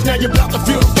finish. Now you're about to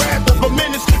feel the wrath of a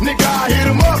menace. Nigga, I hit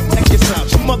him up. Check this out.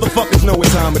 You motherfuckers know what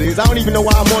time it is. I don't even know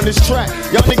why I'm on this track.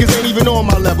 Y'all niggas ain't even on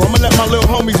my level. I'ma let my little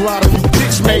homies ride on you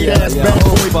bitch made ass bad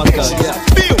boy bitches.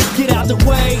 Feel. Get out the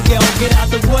way, yo. Get out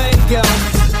the way, yo.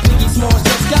 Biggie Smalls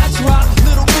just got dropped.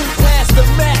 Little boot past the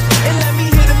mat. And let me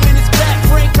hit him in his back.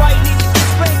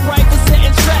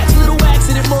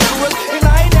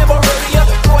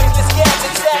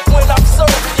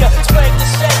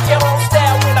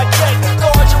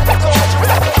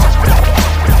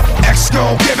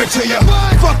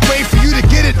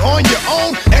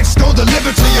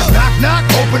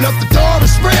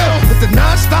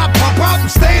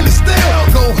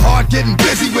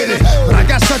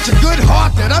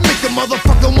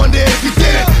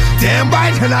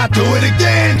 can I do it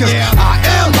again? Cause I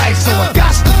am life, so I got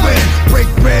to win. Break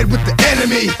bread with the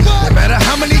enemy. No matter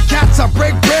how many cats I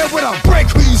break bread with, I'll break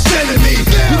who you sending me.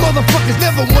 You motherfuckers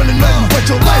never wanna know what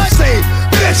your life saved.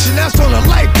 Bitch, and that's on a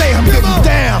life day. I'm getting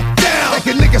down, like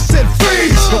a nigga said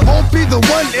freeze. But won't be the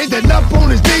one ending up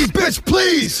on his knees, bitch,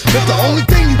 please. If the only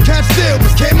thing you can't steal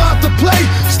was came out to play,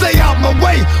 stay out my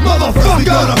way, motherfucker. We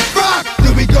gonna rock,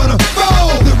 then we gonna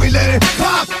roll, then we let it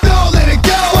pop, don't let it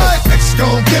go. X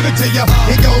gon' give it to ya,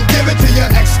 he gon' give it to ya.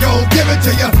 X gon' give it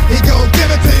to ya, he gon' give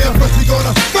it to ya. First we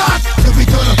gonna rock, then we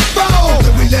gonna roll,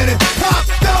 then we let it pop,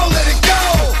 don't let it go.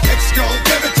 X gon'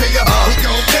 give it to ya, he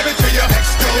gon' give it to ya.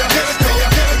 X gon' give it to ya,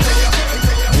 give it to ya.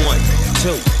 1,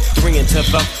 2, 3 into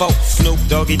the 4. Snoop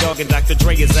Doggy Dogg and Dr.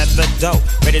 Dre is at the door,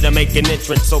 ready to make an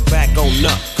entrance, so back on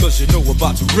up, cause you know we're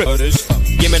about to rip this.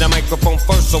 Give me the microphone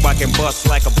first so I can bust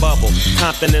like a bubble.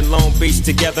 Compton and Long Beach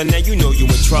together, now you know you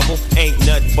in trouble. Ain't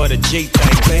nothing but a G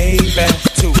thing, baby.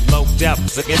 Too low depth,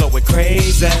 so you know it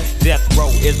crazy. Death Row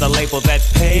is the label that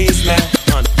pays me.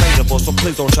 Unfadable, so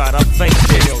please don't try to fake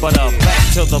this. But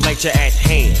back to the lecture at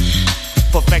hand.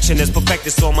 Perfection is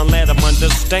perfected, so I'ma let them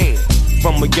understand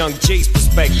from a young G's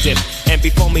perspective. And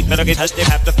before me better get touched, they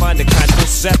have to find a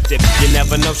contraceptive. You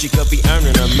never know, she could be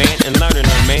earning her man and learning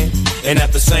her man, and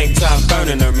at the same time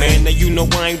burning her man. Now you know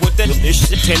I ain't with that this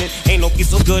shit tenant. Ain't no piece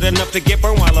so good enough to get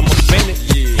burned while I'm offended.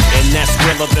 And that's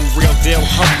realer than real deal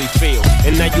Holyfield.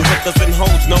 And now you hookers and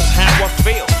hoes know how I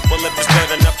feel. Well, if it's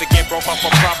good enough to get broke off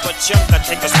a proper chunk, I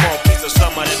take a small piece of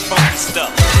some of this funky stuff.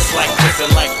 It's like this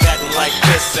and like that and like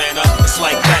this and it's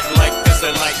like that and like this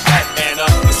and like that and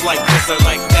it's like this and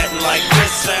like that and like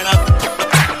this and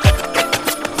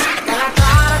And I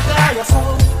try to tell you so,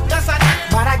 yes I did,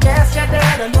 but I guess you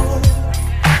didn't know.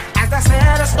 As they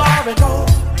said the story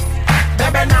goes,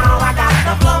 baby now I got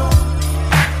the flow,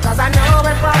 cause I knew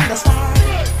it from the start.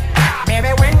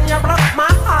 Baby when you broke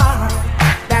my heart,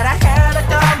 that I had to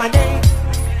do my day,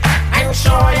 I'm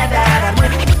sure you did it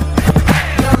with me.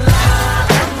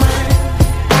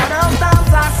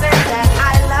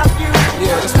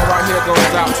 Yeah, this one right here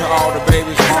goes out to all the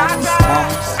babies, mamas.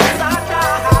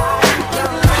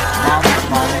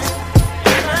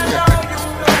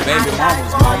 Baby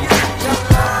mamas.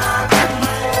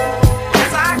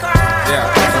 Yeah,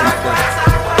 something like that.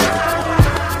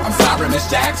 I'm sorry, Miss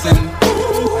Jackson.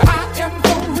 Ooh, I am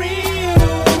for real.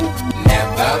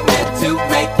 Never meant to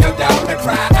make your daughter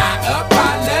cry. I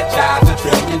apologize a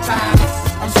trillion times.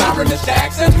 I'm sorry, Miss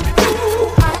Jackson.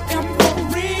 Ooh, I am for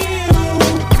real.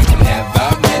 Never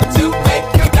meant to make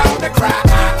your daughter cry.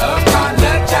 I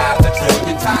apologize a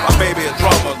trillion times. My baby is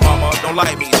drama, mama. Don't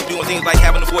like me. Doing things like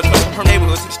having the boys come from her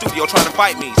neighborhood to the studio trying to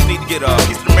fight me. She need to get a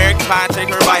piece of American pie and take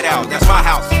her bite out. That's my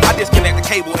house. I disconnect the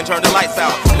cable and turn the lights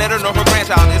out. Let her know her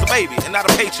grandchild is a baby and not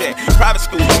a paycheck. Private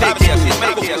school, daycare,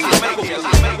 medical care.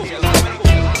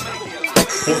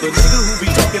 For the nigga who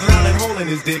be talking loud and holding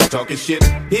his dick, talking shit,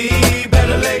 he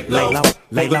better lay low.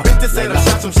 Lay low. Bitch said I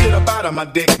shot some shit up out of my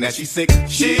dick, now she sick.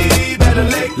 She better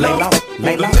lay low.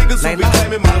 For the niggas who be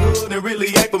claiming my hood and really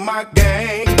ain't for my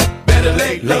gang, better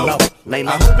lay low.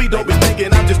 I hope he don't be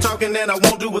thinking I'm just talking and I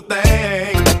won't do a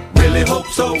thing. Really hope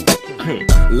so.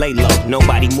 Lay low,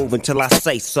 nobody move until I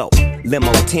say so.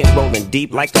 Limo tent rolling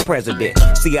deep like the president.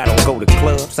 See, I don't go to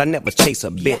clubs, I never chase a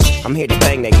bitch. I'm here to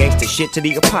bang that gangsta shit to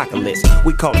the apocalypse.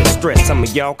 We call it stress, some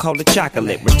of y'all call it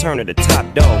chocolate. Return of the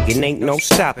top dog, it ain't no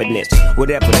stopping this.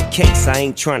 Whatever the case, I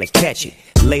ain't trying to catch it.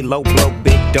 Lay low, blow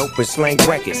big dope and slang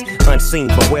records. Unseen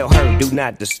but well heard, do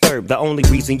not disturb. The only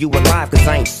reason you alive, cause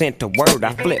I ain't sent a word.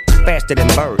 I flip faster than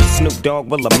birds. Snoop Dogg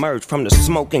will emerge from the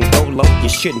smoke and go low. You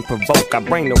shouldn't provoke, I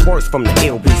bring the worst from the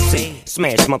LBC.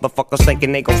 Smash motherfuckers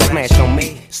thinking they gon' smash on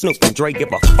me. Snoop and Dre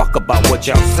give a fuck about what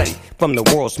y'all say. From the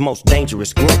world's most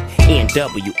dangerous group,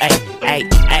 NWA. I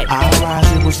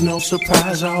rise, it was no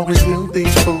surprise, I always knew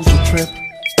these fools would trip.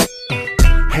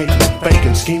 Hating,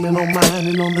 faking, scheming on mine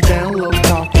and on the down low,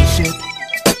 talking shit.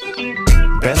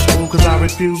 Best fool cause I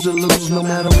refuse to lose no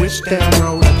matter which damn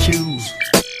road I choose.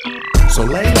 So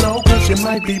lay low cause you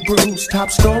might be bruised. Top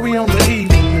story on the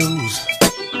evening news.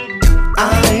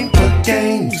 I ain't for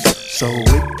games, so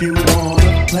if you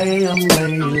wanna play, I'm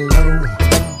lay low.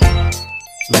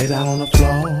 Lay down on the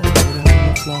floor, lay down on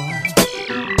the floor.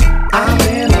 I'm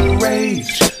in a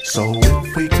rage, so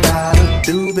if we gotta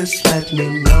do this, let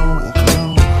me know.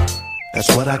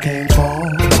 That's what I came for,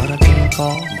 what I came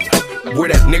for. Where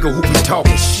that nigga who be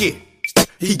talking shit,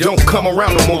 he don't come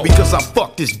around no more because I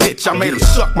fucked this bitch. I made her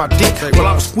suck my dick while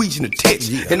I was squeezing the tits.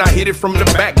 And I hit it from the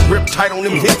back, grip tight on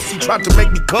them hips. He tried to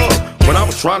make me come, When I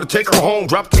was trying to take her home,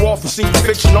 dropped you off and seen you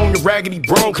fiction on your raggedy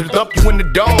bro, could dump you in the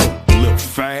dome, little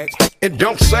fag. And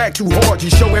don't sag too hard, you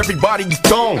show everybody you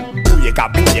thong.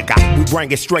 Booyaka, we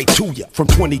bring it straight to you. From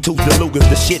 22 to Lugas,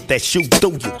 the shit that shoot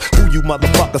through you. Who you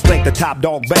motherfuckers think the top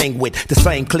dog bang with? The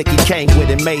same clique he came with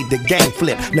and made the game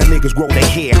flip. Now niggas grow their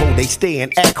hair, hold they stay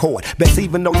and act hard. Best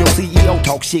even though your CEO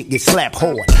talk shit, get slapped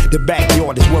hard. The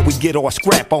backyard is where we get our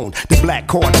scrap on. The black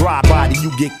car dry body,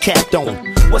 you get capped on.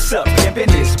 What's up, pimpin'?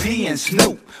 It's P and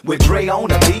Snoop. With Dre on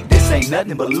the beat, this ain't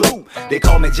nothing but loot. They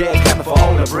call me Jack Clemmer for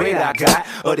all the bread I got,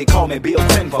 or they call me Bill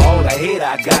Clinton for all the head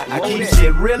I got. I keep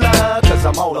shit realer, cause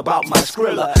I'm all about my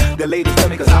skrilla. The ladies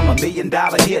love me cause I'm $1 million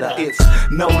hitter. It's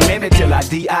no limit till I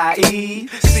D.I.E.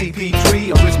 CP3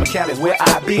 or Rich McCallis where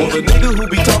I be. For the nigga who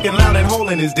be talking loud and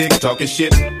holding his dick, talking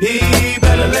shit, he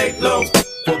better lay low.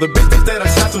 For the bitches that I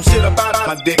shot some shit about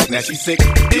my dick, now she sick,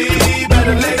 he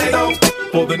better lay low.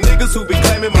 For the niggas who be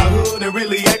claiming my hood and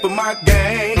really ain't for my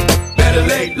gang, better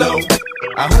lay low.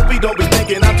 I hope he don't be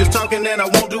thinking I'm just talking and I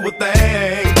won't do a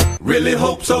thing. Really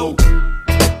hope so.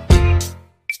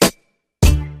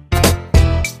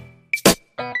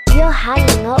 You're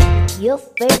hanging up with your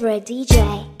favorite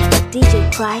DJ,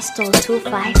 DJ Crystal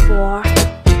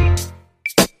 254.